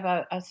yes, I have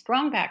a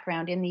strong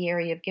background in the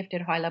area of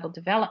gifted high level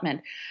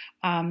development.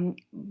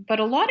 But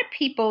a lot of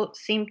people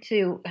seem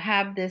to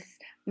have this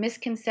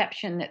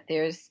misconception that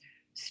there's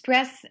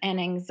stress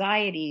and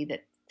anxiety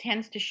that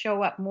tends to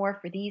show up more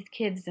for these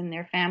kids and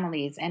their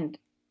families. And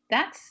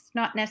that's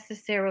not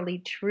necessarily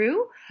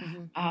true,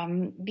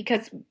 Hmm.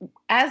 because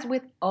as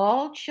with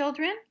all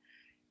children,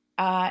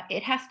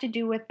 it has to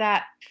do with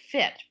that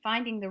fit,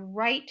 finding the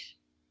right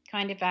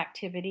kind of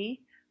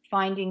activity,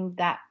 finding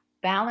that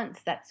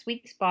balance, that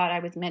sweet spot I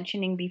was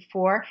mentioning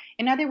before.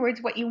 In other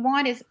words, what you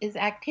want is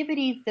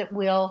activities that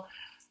will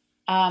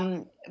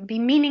be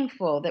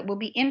meaningful, that will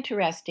be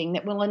interesting,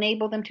 that will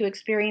enable them to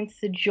experience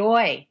the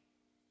joy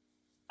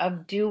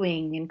of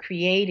doing and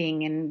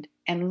creating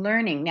and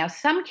learning. Now,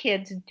 some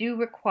kids do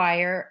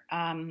require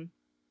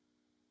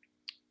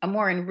a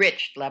more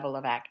enriched level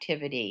of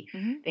activity.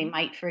 Hmm. They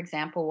might, for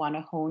example, want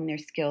to hone their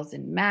skills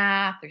in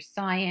math or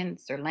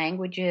science or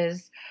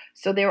languages.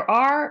 So there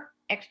are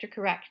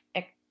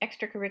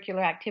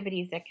extracurricular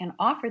activities that can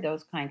offer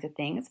those kinds of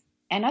things.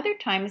 And other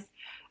times,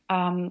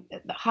 the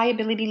high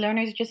ability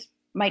learners just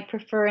might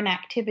prefer an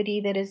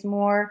activity that is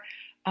more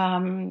of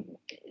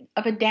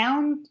a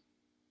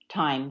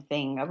downtime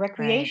thing, a Right.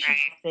 recreational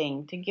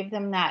thing, to give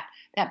them that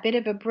bit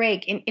of a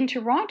break. In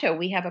Toronto,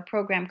 we have a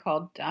program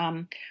called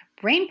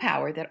Brain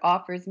Power that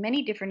offers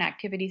many different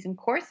activities and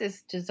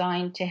courses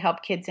designed to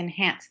help kids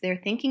enhance their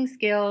thinking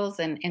skills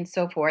and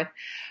so forth.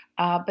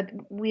 But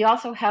we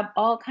also have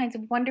all kinds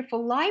of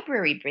wonderful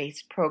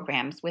library-based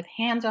programs with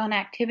hands-on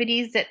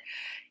activities that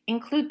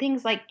include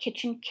things like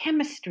kitchen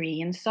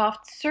chemistry and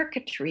soft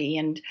circuitry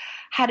and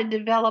how to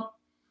develop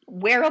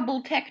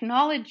wearable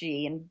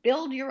technology and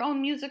build your own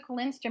musical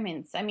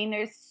instruments. I mean,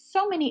 there's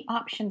so many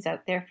options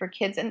out there for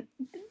kids, and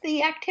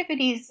the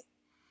activities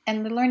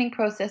and the learning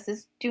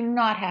processes do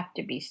not have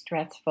to be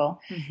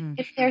stressful. Hmm.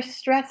 If they're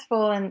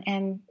stressful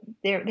and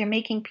they're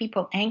making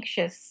people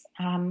anxious,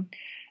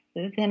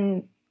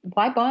 then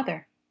why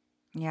bother?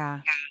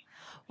 Yeah.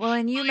 Well,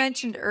 and you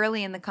mentioned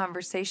early in the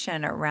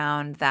conversation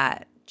around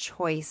that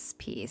choice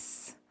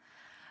piece.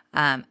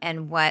 And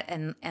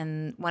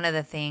one of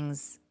the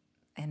things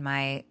in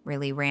my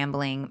really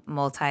rambling,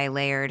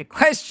 multi-layered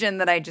question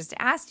that I just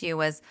asked you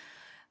was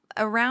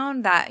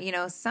around that,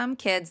 some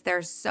kids,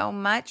 there's so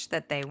much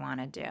that they want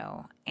to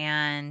do,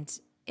 and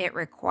it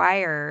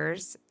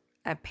requires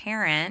a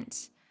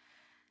parent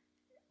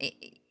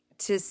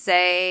to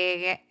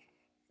say,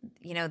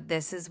 these are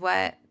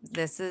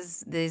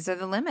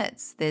the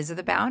limits, these are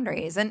the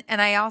boundaries. And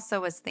I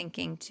also was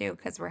thinking too,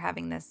 because we're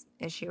having this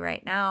issue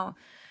right now,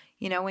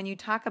 when you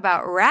talk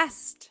about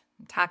rest,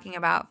 talking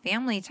about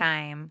family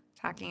time,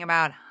 talking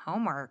about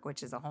homework,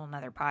 which is a whole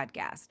nother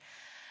podcast.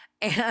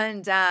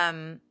 And,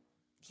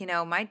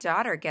 my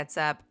daughter gets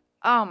up,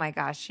 oh my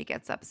gosh, she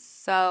gets up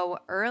so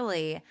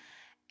early.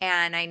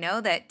 And I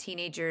know that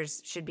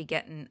teenagers should be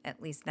getting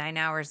at least 9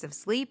 hours of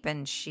sleep,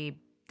 and she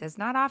does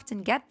not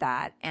often get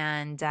that.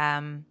 And,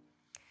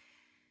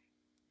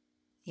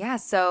 yeah,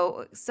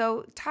 so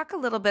talk a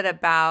little bit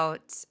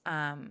about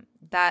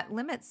that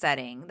limit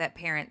setting that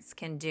parents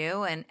can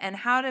do, and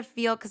how to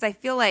feel, because I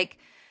feel like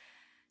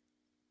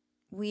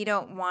we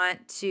don't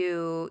want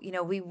to,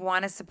 we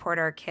want to support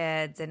our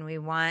kids and we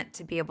want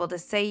to be able to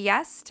say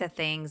yes to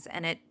things,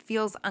 and it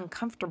feels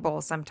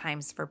uncomfortable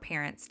sometimes for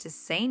parents to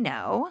say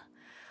no,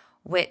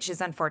 which is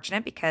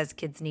unfortunate because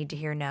kids need to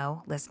hear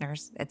no.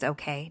 Listeners, it's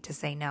okay to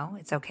say no.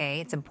 It's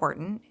okay. It's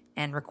important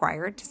and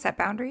required to set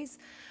boundaries.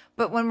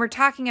 But when we're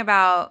talking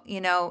about,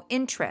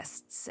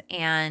 interests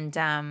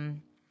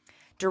and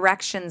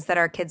directions that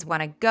our kids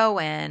want to go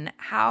in,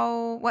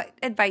 what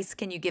advice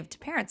can you give to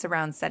parents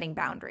around setting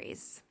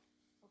boundaries?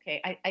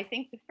 Okay, I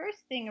think the first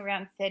thing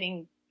around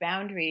setting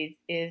boundaries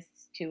is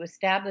to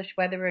establish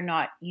whether or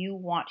not you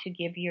want to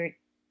give your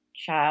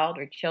child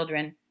or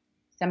children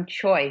some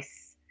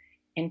choice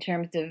in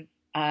terms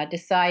of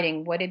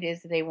deciding what it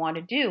is they want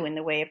to do in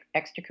the way of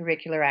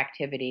extracurricular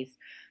activities.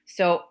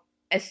 So,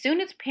 as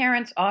soon as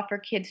parents offer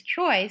kids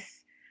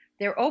choice,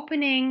 they're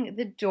opening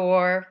the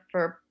door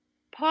for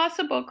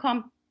possible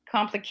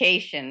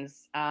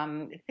complications.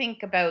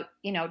 Think about,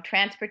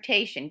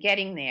 transportation,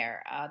 getting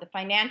there, the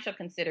financial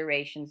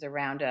considerations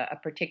around a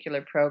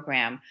particular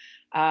program,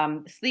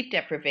 sleep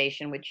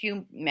deprivation, which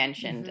you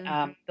mentioned,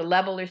 Mm-hmm. the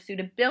level or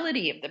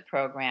suitability of the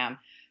program,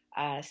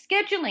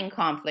 scheduling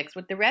conflicts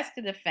with the rest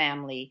of the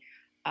family.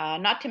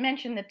 Not to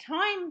mention the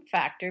time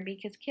factor,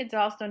 because kids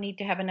also need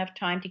to have enough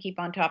time to keep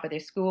on top of their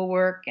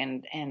schoolwork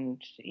and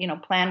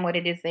plan what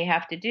it is they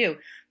have to do.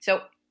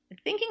 So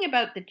thinking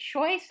about the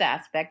choice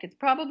aspect, it's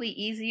probably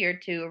easier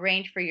to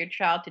arrange for your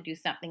child to do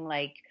something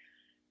like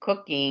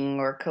cooking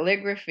or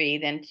calligraphy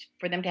than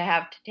for them to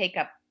have to take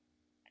up,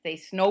 say,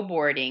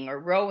 snowboarding or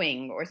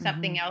rowing or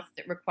something else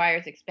that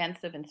requires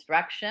expensive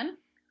instruction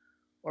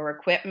or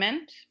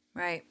equipment,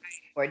 Right.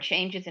 or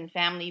changes in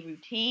family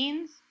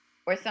routines,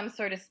 or some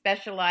sort of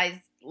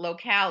specialized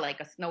locale like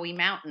a snowy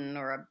mountain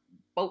or a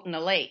boat in a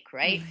lake,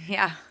 right?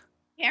 Yeah.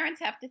 Parents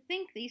have to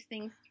think these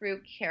things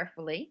through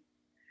carefully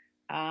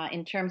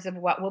in terms of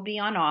what will be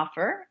on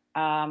offer,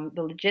 the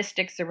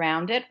logistics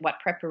around it, what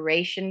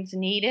preparations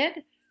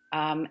needed,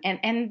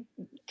 and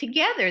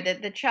together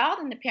that the child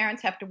and the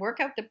parents have to work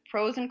out the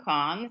pros and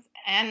cons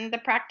and the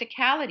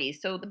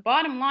practicalities. So the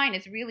bottom line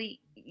is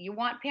really you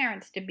want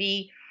parents to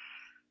be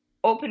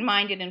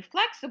open-minded and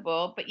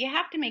flexible, but you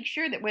have to make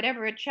sure that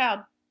whatever a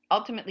child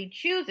ultimately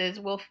chooses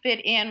will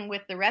fit in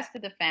with the rest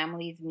of the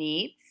family's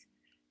needs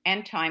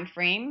and time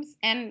frames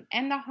and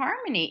the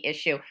harmony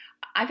issue.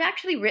 I've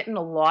actually written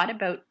a lot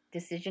about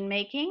decision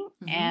making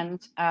and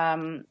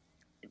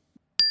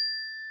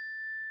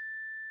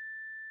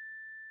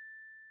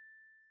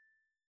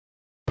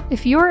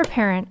If you're a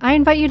parent, I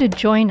invite you to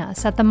join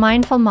us at the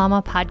Mindful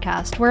Mama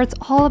podcast, where it's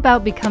all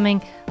about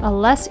becoming a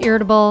less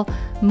irritable,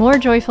 more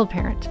joyful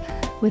parent.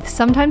 With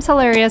sometimes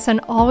hilarious and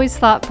always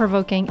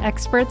thought-provoking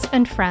experts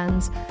and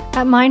friends,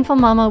 at Mindful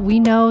Mama, we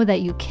know that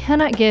you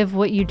cannot give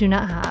what you do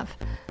not have.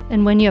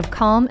 And when you have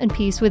calm and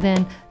peace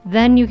within,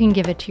 then you can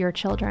give it to your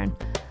children.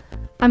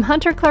 I'm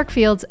Hunter Clark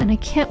Fields, and I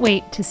can't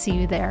wait to see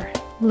you there.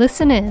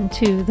 Listen in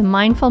to the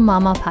Mindful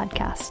Mama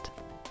podcast.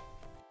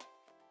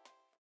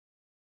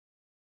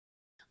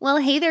 Well,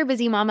 hey there,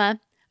 busy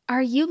mama.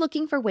 Are you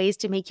looking for ways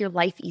to make your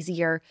life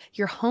easier,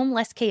 your home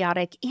less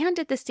chaotic, and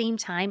at the same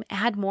time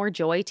add more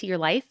joy to your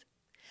life?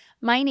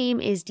 My name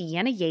is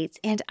Deanna Yates,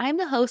 and I'm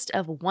the host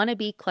of Wanna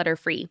Be Clutter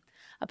Free,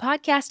 a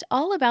podcast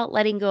all about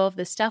letting go of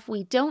the stuff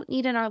we don't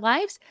need in our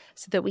lives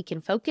so that we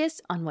can focus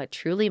on what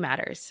truly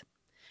matters.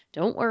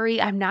 Don't worry,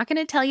 I'm not going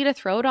to tell you to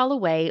throw it all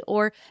away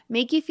or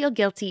make you feel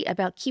guilty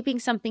about keeping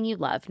something you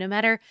love, no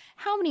matter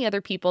how many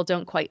other people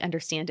don't quite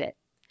understand it.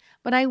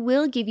 But I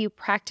will give you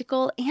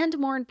practical and,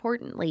 more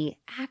importantly,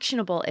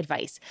 actionable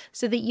advice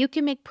so that you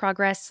can make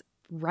progress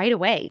right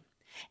away.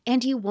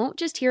 And you won't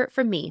just hear it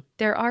from me.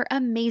 There are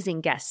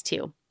amazing guests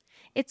too.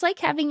 It's like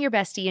having your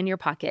bestie in your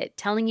pocket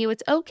telling you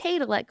it's okay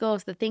to let go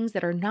of the things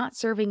that are not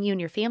serving you and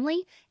your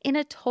family in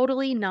a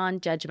totally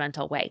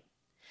non-judgmental way.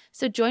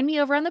 So join me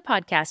over on the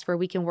podcast where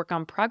we can work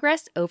on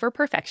progress over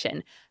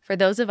perfection for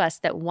those of us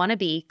that want to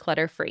be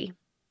clutter-free.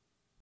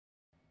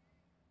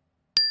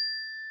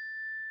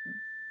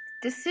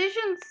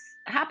 decisions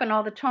happen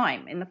all the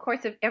time in the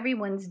course of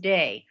everyone's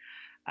day.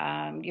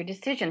 Your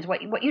decisions,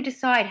 what you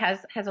decide,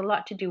 has a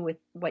lot to do with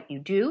what you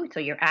do. So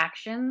your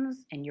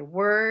actions and your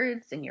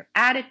words and your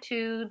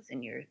attitudes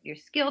and your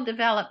skill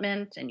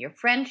development and your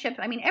friendship.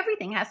 I mean,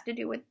 everything has to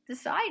do with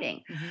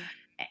deciding.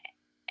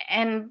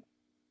 And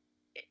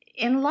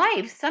in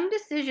life, some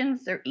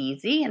decisions are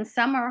easy and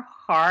some are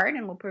hard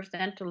and will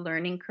present a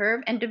learning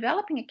curve. And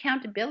developing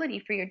accountability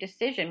for your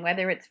decision,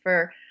 whether it's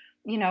for,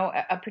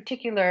 a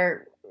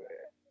particular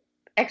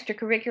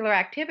extracurricular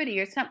activity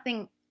or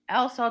something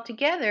else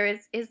altogether,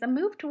 is a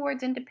move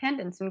towards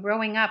independence and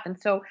growing up. And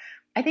so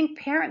I think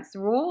parents'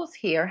 roles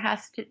here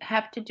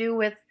have to do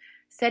with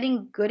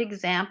setting good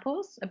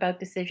examples about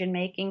decision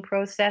making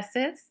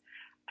processes,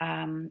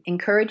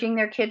 encouraging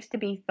their kids to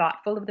be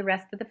thoughtful of the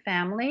rest of the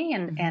family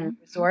and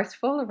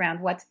resourceful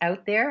around what's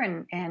out there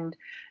and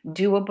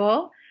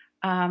doable,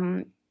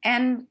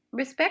 and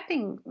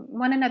respecting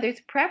one another's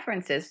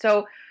preferences.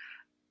 So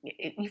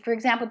for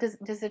example,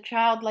 does a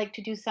child like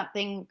to do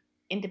something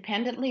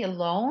independently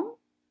alone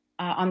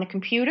on the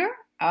computer,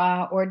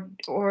 or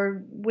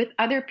with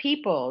other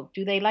people?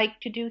 Do they like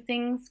to do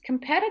things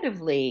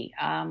competitively,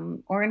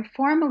 or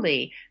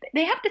informally?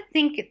 They have to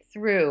think it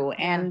through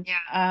and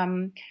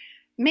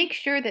make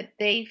sure that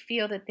they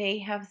feel that they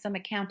have some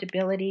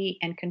accountability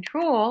and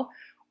control,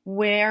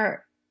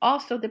 where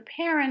also the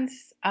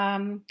parents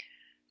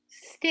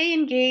stay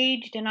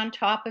engaged and on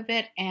top of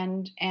it,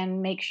 and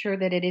make sure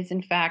that it is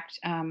in fact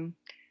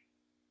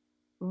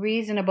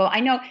reasonable.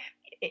 I know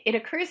it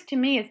occurs to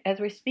me as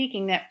we're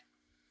speaking that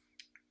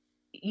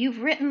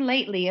you've written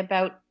lately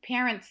about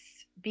parents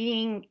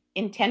being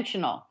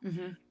intentional,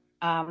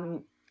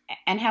 and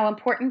how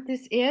important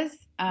this is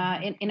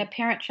in a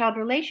parent-child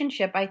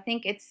relationship. I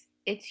think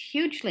it's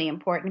hugely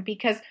important,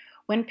 because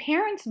when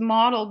parents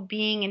model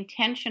being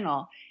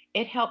intentional,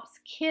 it helps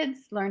kids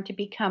learn to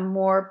become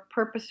more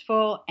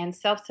purposeful and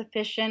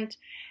self-sufficient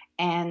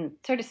and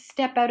sort of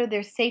step out of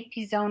their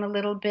safety zone a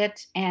little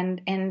bit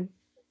and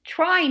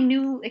try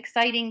new,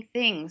 exciting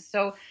things.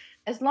 So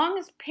as long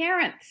as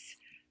parents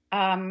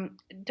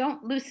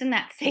don't loosen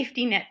that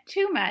safety net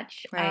too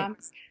much, Right.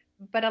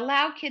 but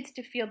allow kids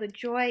to feel the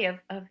joy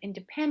of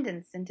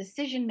independence and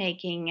decision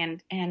making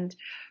and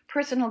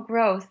personal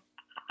growth,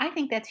 I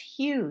think that's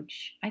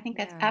huge. I think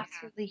that's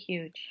absolutely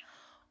huge.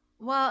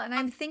 Well, and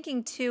I'm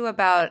thinking too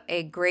about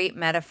a great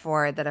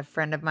metaphor that a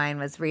friend of mine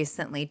was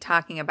recently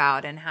talking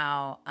about, and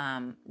how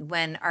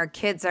when our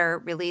kids are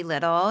really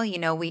little,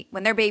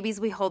 when they're babies,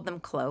 we hold them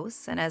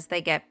close. And as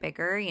they get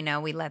bigger,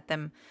 we let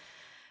them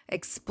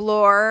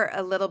explore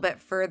a little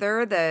bit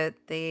further.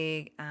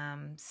 The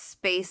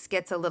space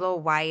gets a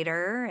little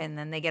wider, and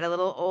then they get a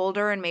little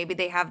older, and maybe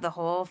they have the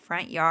whole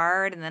front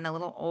yard, and then a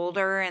little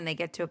older, and they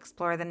get to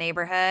explore the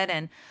neighborhood.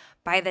 And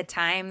by the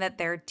time that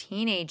they're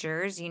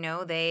teenagers,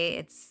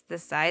 it's the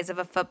size of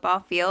a football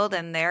field,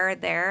 and they're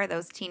there.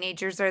 Those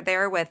teenagers are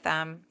there with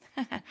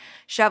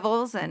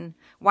shovels and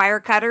wire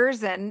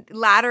cutters and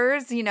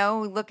ladders,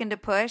 looking to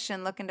push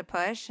and looking to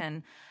push.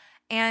 And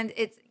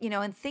it's,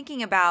 and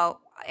thinking about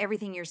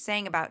everything you're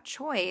saying about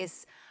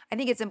choice, I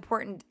think it's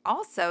important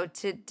also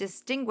to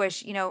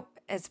distinguish,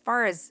 as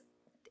far as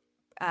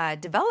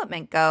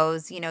development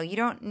goes, you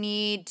don't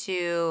need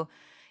to,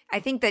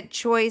 I think that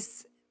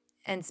choice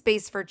and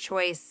space for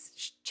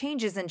choice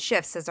changes and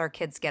shifts as our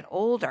kids get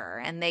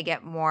older and they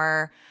get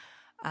more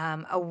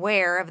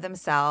aware of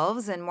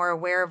themselves and more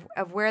aware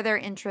of where their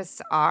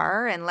interests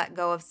are, and let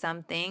go of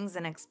some things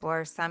and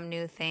explore some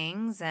new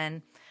things.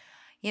 And,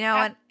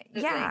 and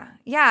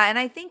yeah. And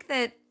I think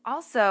that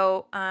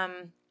also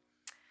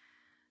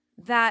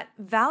that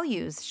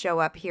values show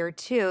up here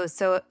too.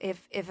 So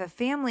if a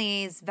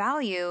family's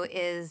value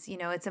is,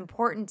 it's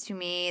important to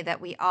me that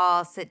we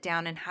all sit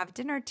down and have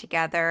dinner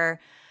together,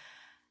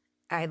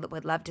 I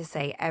would love to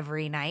say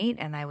every night,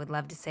 and I would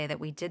love to say that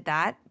we did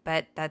that,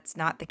 but that's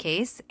not the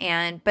case.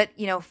 But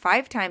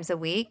 5 times a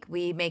week,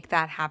 we make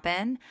that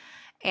happen.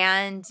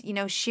 And,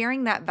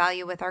 sharing that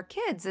value with our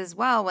kids as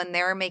well when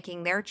they're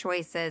making their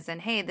choices.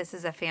 And, hey, this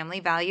is a family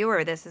value,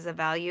 or this is a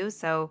value.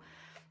 So,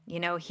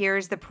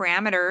 here's the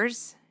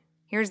parameters.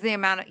 Here's the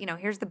amount of,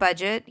 here's the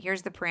budget.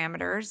 Here's the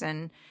parameters.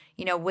 And,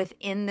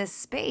 within this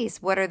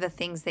space, what are the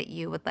things that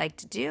you would like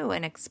to do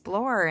and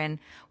explore? And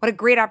what a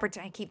great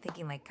opportunity. I keep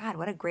thinking, like, God,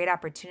 what a great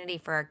opportunity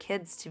for our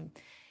kids to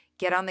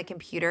get on the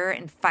computer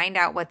and find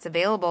out what's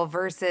available,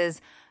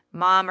 versus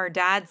mom or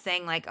dad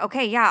saying, like,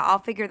 okay, yeah, I'll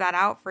figure that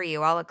out for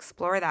you. I'll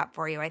explore that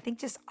for you. I think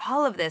just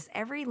all of this,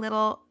 every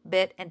little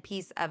bit and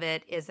piece of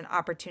it is an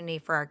opportunity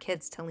for our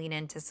kids to lean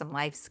into some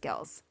life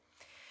skills.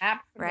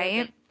 Absolutely.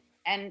 Right?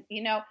 And,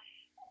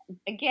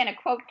 again, a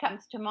quote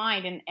comes to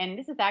mind, and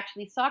this is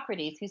actually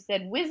Socrates, who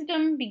said,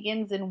 wisdom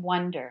begins in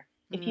wonder.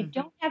 If you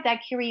don't have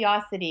that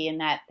curiosity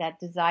and that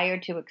desire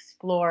to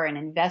explore and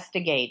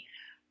investigate,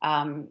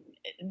 then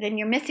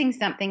you're missing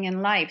something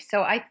in life.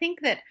 So I think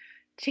that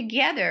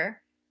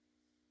together,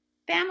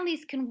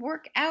 families can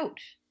work out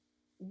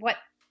what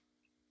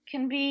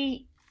can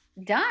be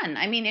done.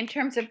 I mean, in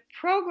terms of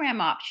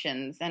program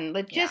options and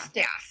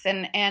logistics,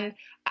 and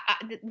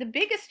the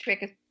biggest trick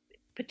is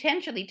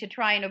potentially to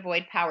try and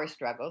avoid power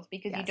struggles,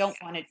 because you don't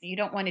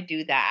want to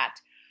do that.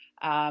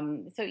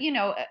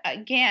 So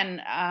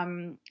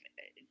again,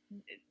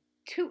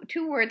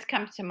 two words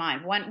come to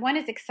mind. One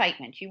is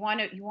excitement. You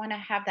want to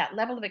have that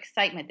level of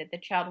excitement that the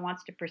child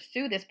wants to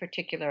pursue this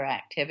particular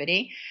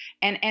activity,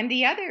 and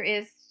the other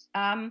is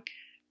to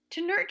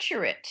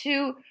nurture it,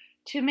 to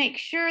make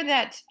sure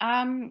that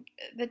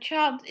the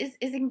child is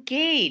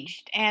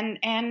engaged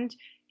and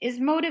is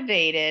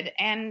motivated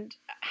and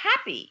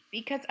happy,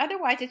 because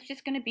otherwise it's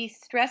just going to be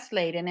stress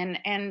laden.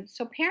 And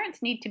so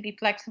parents need to be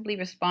flexibly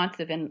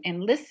responsive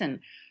and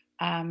listen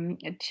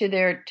to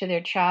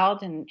their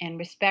child and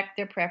respect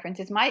their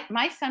preferences.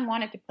 My son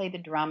wanted to play the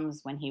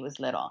drums when he was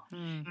little,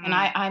 and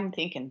I'm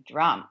thinking,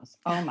 drums,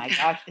 oh my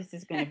gosh, this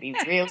is going to be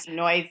real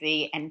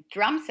noisy, and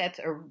drum sets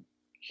are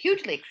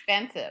hugely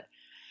expensive.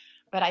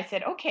 But I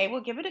said, okay,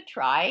 we'll give it a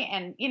try.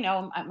 And,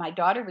 my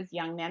daughter was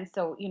young then.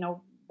 So,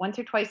 once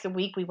or twice a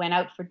week, we went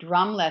out for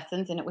drum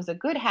lessons, and it was a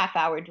good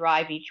half-hour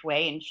drive each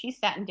way. And she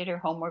sat and did her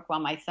homework while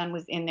my son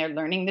was in there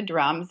learning the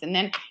drums. And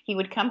then he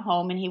would come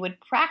home and he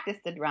would practice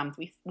the drums.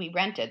 We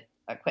rented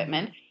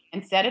equipment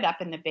and set it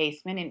up in the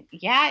basement. And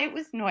yeah, it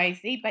was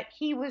noisy, but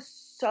he was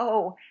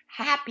so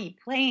happy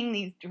playing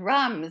these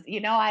drums.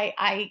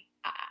 I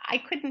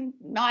couldn't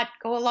not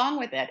go along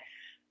with it.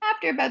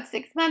 After about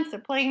 6 months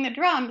of playing the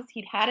drums,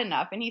 he'd had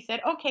enough, and he said,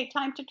 okay,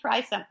 time to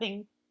try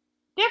something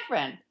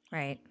different.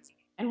 Right.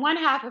 And one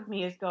half of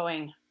me is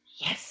going,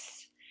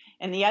 yes.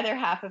 And the other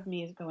half of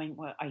me is going,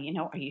 well, are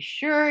you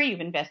sure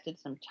you've invested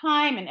some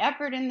time and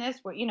effort in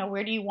this?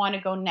 Where do you want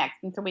to go next?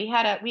 And so we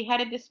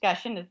had a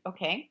discussion of,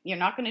 okay, you're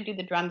not going to do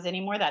the drums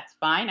anymore. That's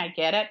fine. I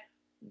get it.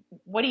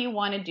 What do you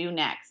want to do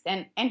next?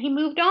 And he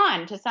moved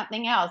on to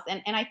something else.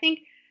 And I think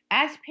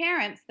as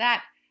parents,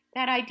 that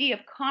idea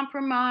of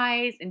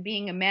compromise and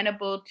being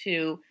amenable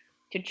to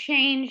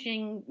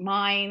changing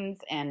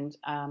minds and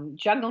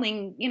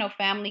juggling,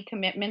 family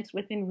commitments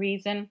within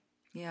reason.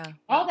 Yeah.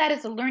 All that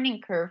is a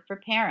learning curve for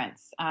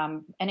parents.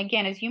 And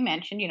again, as you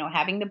mentioned,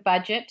 having the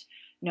budget,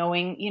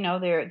 knowing,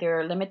 there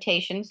are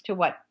limitations to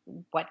what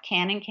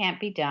can and can't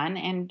be done,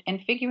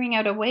 and figuring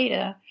out a way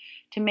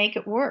to make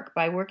it work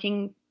by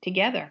working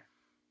together.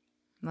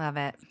 Love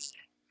it.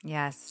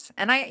 Yes.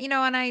 And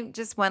I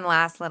just one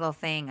last little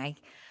thing.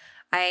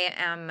 I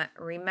am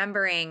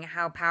remembering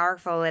how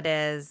powerful it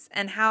is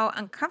and how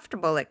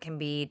uncomfortable it can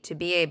be to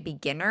be a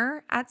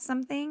beginner at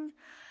something.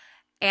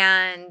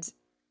 And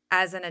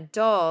as an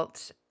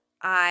adult,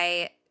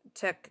 I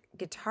took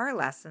guitar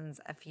lessons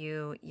a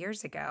few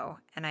years ago,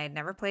 and I had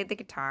never played the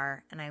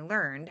guitar, and I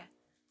learned,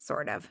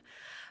 sort of.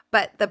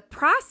 But the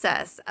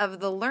process of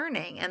the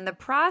learning and the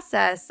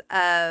process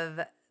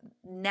of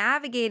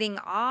navigating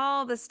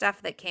all the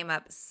stuff that came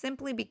up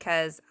simply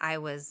because I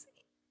was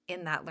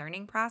in that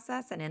learning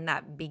process and in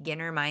that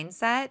beginner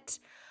mindset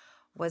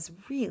was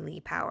really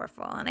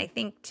powerful. And I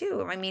think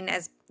too, I mean,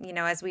 as you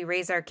know, as we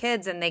raise our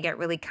kids and they get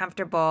really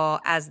comfortable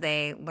as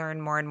they learn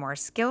more and more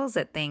skills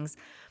at things,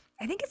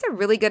 I think it's a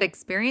really good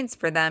experience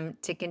for them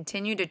to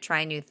continue to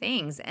try new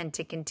things and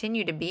to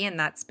continue to be in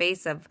that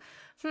space of,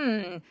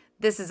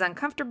 this is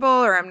uncomfortable,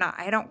 or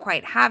I don't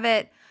quite have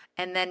it.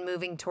 And then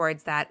moving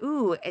towards that,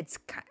 it's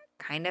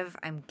kind of,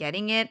 I'm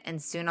getting it,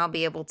 and soon I'll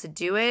be able to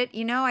do it.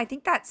 You know, I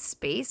think that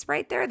space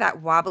right there,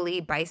 that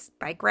wobbly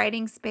bike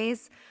riding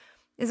space,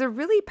 is a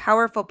really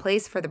powerful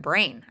place for the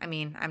brain. I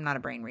mean, I'm not a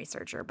brain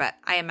researcher, but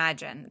I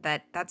imagine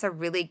that that's a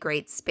really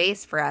great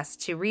space for us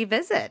to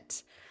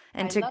revisit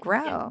and to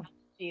grow.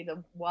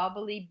 The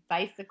wobbly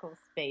bicycle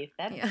space.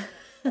 That's Yeah.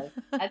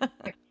 that's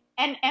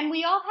and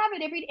we all have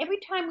it every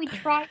time we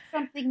try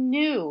something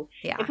new.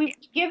 Yeah. If we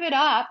give it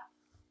up,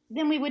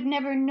 then we would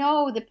never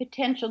know the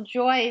potential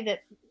joy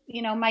that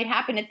might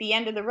happen at the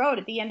end of the road,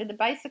 at the end of the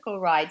bicycle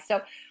ride.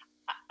 So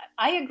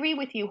I agree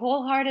with you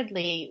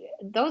wholeheartedly.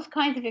 Those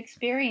kinds of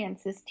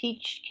experiences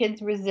teach kids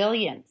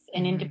resilience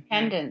and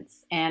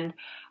independence, and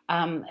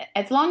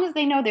as long as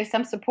they know there's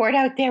some support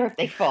out there if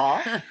they fall,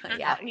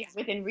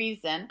 within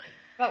reason.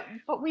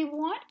 But we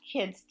want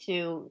kids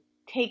to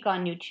take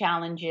on new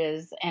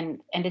challenges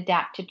and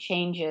adapt to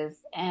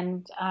changes.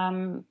 And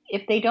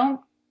if they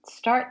don't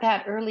start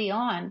that early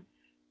on,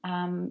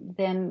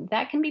 then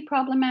that can be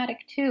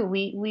problematic too.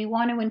 We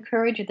want to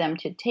encourage them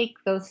to take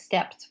those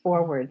steps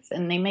forwards,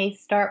 and they may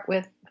start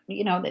with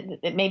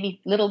that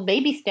maybe little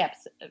baby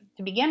steps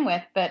to begin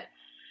with, but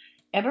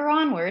ever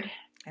onward.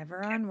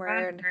 Ever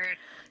onward.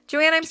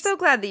 Joanne, I'm so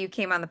glad that you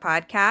came on the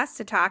podcast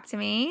to talk to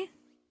me.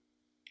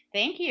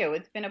 Thank you.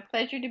 It's been a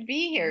pleasure to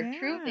be here,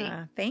 truly.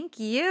 Thank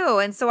you.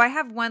 And so I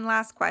have one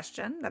last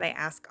question that I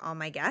ask all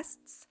my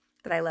guests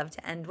that I love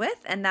to end with,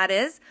 and that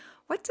is,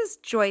 what does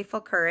joyful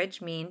courage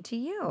mean to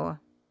you?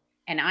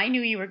 And I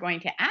knew you were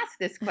going to ask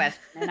this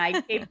question, and I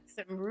gave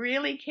some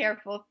really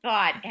careful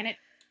thought, and it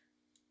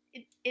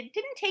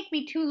didn't take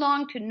me too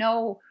long to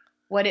know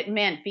what it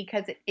meant,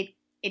 because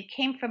it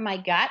came from my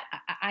gut.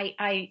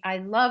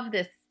 I love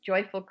this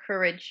joyful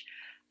courage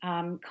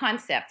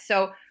concept.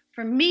 So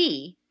for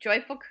me,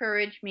 joyful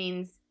courage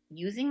means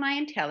using my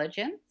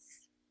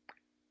intelligence,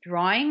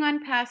 drawing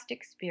on past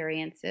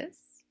experiences,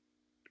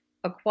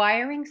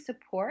 acquiring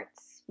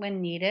supports when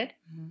needed,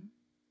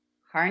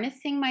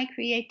 harnessing my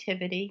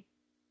creativity,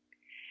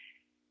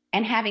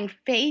 and having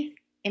faith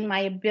in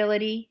my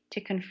ability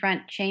to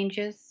confront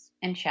changes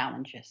and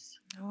challenges.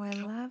 Oh, I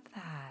love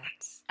that.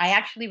 I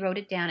actually wrote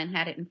it down and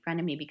had it in front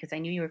of me because I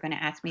knew you were going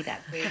to ask me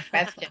that very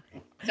question.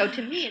 So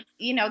to me,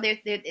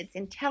 it's it's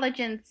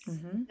intelligence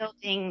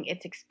building,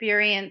 it's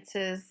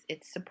experiences,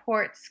 it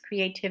supports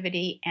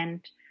creativity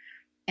and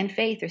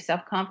faith or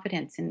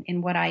self-confidence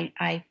in what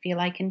I feel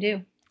I can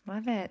do.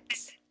 Love it.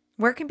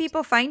 Where can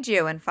people find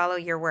you and follow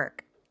your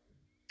work?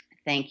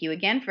 Thank you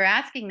again for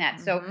asking that.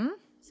 So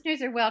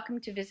listeners are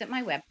welcome to visit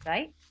my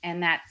website,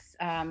 and that's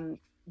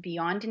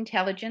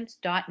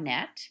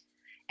beyondintelligence.net.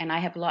 And I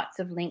have lots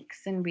of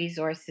links and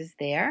resources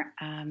there.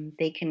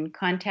 They can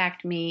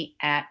contact me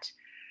at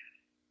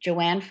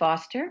Joanne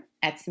Foster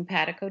at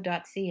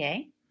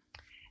simpatico.ca.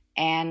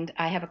 And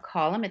I have a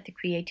column at the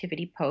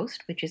Creativity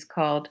Post, which is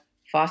called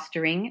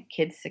Fostering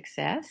Kids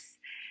Success.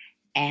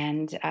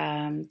 And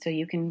so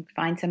you can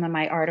find some of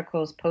my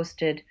articles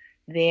posted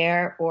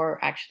there or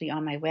actually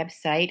on my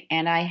website.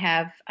 And I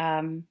have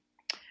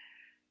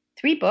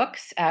 3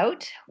 books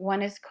out.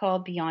 One is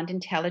called Beyond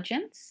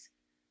Intelligence.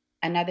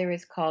 Another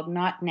is called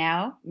Not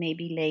Now,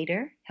 Maybe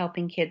Later,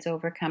 Helping Kids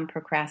Overcome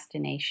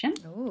Procrastination.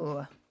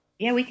 Ooh.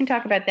 Yeah, we can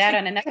talk about that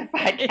on another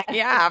podcast.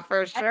 Yeah,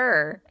 for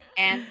sure.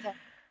 And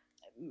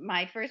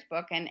my first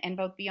book, and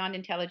both Beyond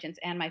Intelligence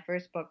and my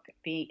first book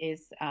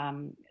is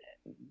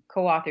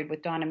co-authored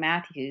with Donna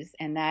Matthews,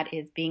 and that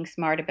is Being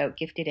Smart About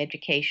Gifted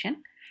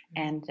Education.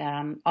 And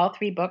all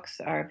 3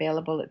 books are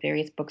available at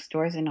various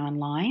bookstores and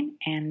online.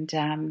 And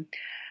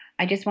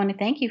I just want to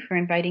thank you for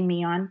inviting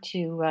me on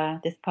to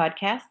this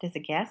podcast as a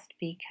guest,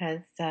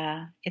 because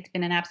it's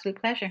been an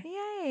absolute pleasure.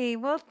 Yay.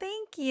 Well,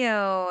 thank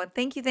you.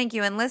 Thank you. Thank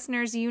you. And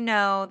listeners, you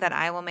know that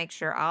I will make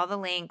sure all the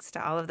links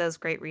to all of those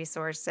great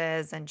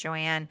resources and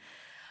Joanne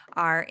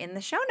are in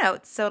the show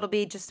notes. So it'll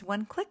be just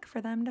one click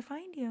for them to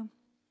find you.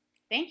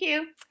 Thank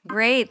you.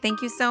 Great.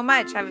 Thank you so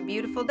much. Have a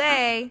beautiful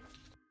day.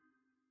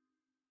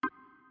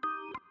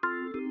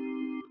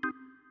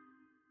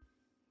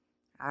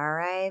 All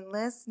right,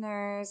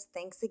 listeners,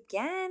 thanks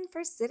again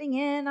for sitting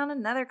in on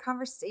another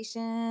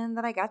conversation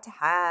that I got to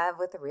have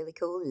with a really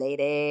cool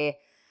lady.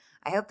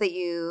 I hope that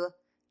you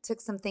took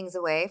some things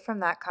away from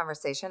that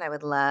conversation, I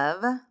would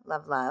love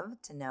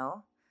to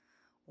know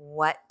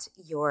what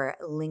your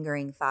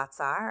lingering thoughts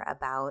are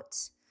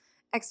about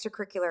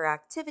extracurricular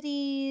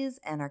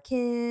activities and our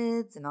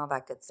kids and all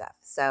that good stuff.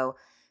 So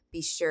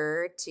be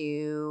sure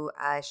to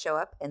show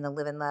up in the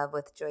Live and Love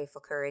with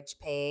Joyful Courage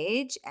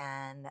page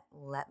and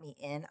let me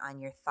in on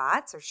your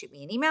thoughts, or shoot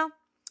me an email,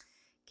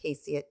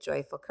 Casey at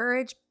Joyful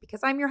Courage,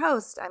 because I'm your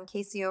host. I'm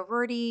Casey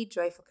O'Rourke.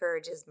 Joyful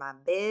Courage is my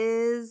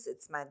biz.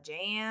 It's my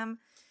jam.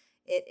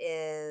 It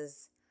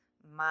is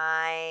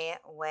my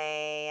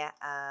way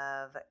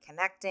of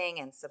connecting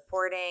and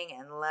supporting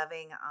and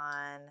loving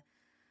on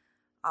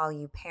all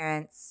you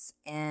parents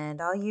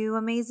and all you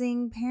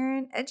amazing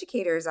parent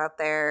educators out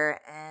there.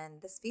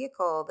 And this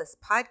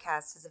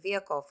podcast is a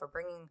vehicle for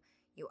bringing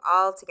you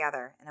all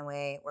together in a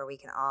way where we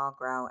can all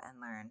grow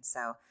and learn.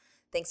 So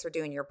thanks for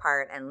doing your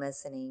part and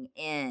listening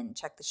in.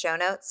 Check the show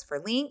notes for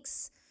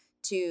links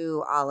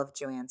to all of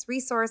Joanne's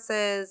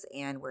resources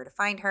and where to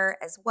find her,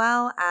 as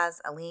well as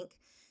a link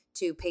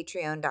to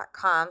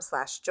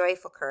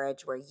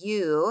patreon.com/joyfulcourage, where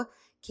you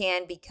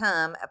can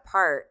become a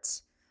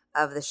part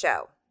of the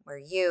show, where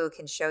you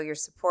can show your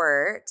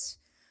support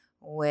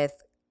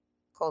with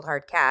cold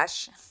hard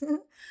cash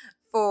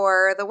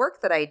for the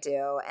work that I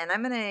do. And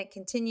I'm going to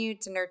continue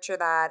to nurture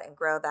that and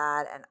grow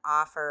that and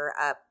offer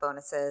up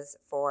bonuses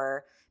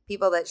for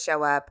people that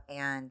show up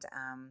and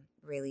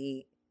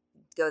really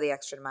go the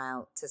extra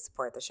mile to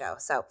support the show.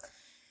 So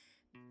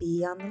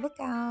be on the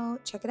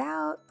lookout. Check it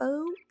out,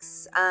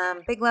 folks.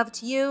 Big love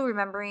to you.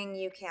 Remembering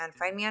you can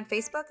find me on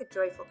Facebook at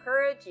Joyful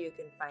Courage. You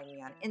can find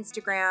me on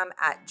Instagram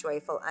at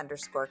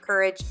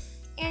Joyful_Courage.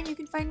 And you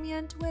can find me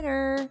on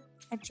Twitter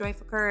at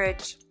Joyful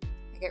Courage.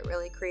 I get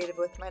really creative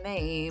with my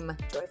name,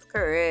 Joyful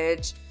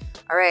Courage.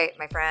 All right,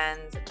 my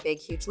friends, big,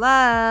 huge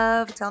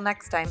love. Till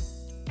next time.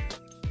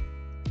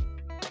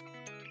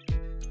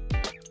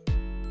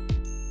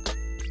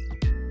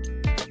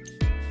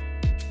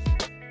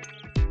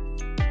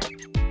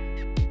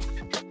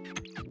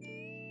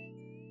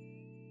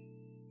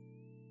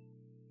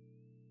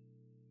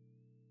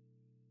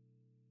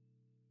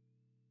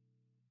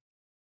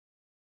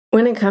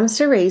 When it comes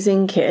to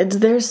raising kids,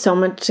 there's so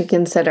much to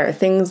consider.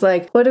 Things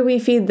like, what do we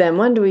feed them?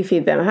 When do we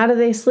feed them? How do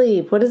they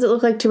sleep? What does it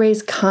look like to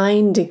raise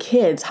kind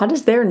kids? How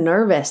does their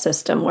nervous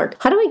system work?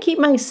 How do I keep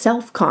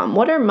myself calm?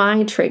 What are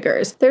my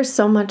triggers? There's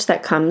so much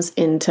that comes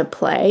into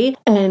play,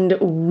 and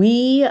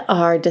we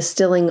are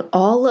distilling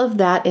all of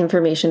that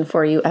information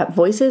for you at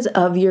Voices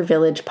of Your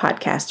Village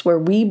podcast, where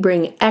we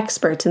bring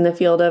experts in the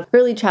field of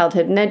early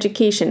childhood and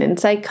education and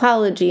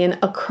psychology and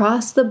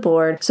across the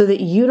board so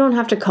that you don't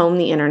have to comb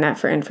the internet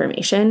for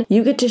information.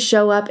 You get to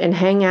show up and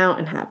hang out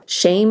and have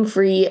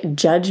shame-free,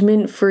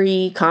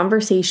 judgment-free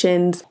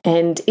conversations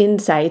and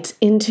insights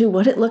into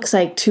what it looks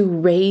like to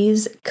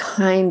raise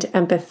kind,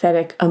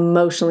 empathetic,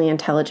 emotionally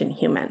intelligent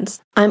humans.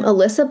 I'm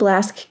Alyssa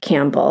Blask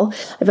Campbell. I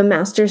have a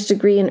master's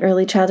degree in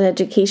early childhood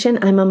education.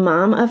 I'm a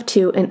mom of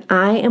 2, and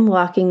I am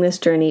walking this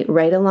journey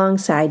right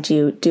alongside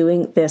you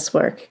doing this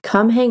work.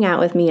 Come hang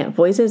out with me at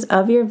Voices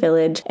of Your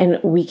Village, and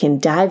we can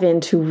dive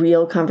into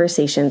real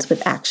conversations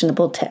with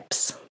actionable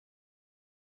tips.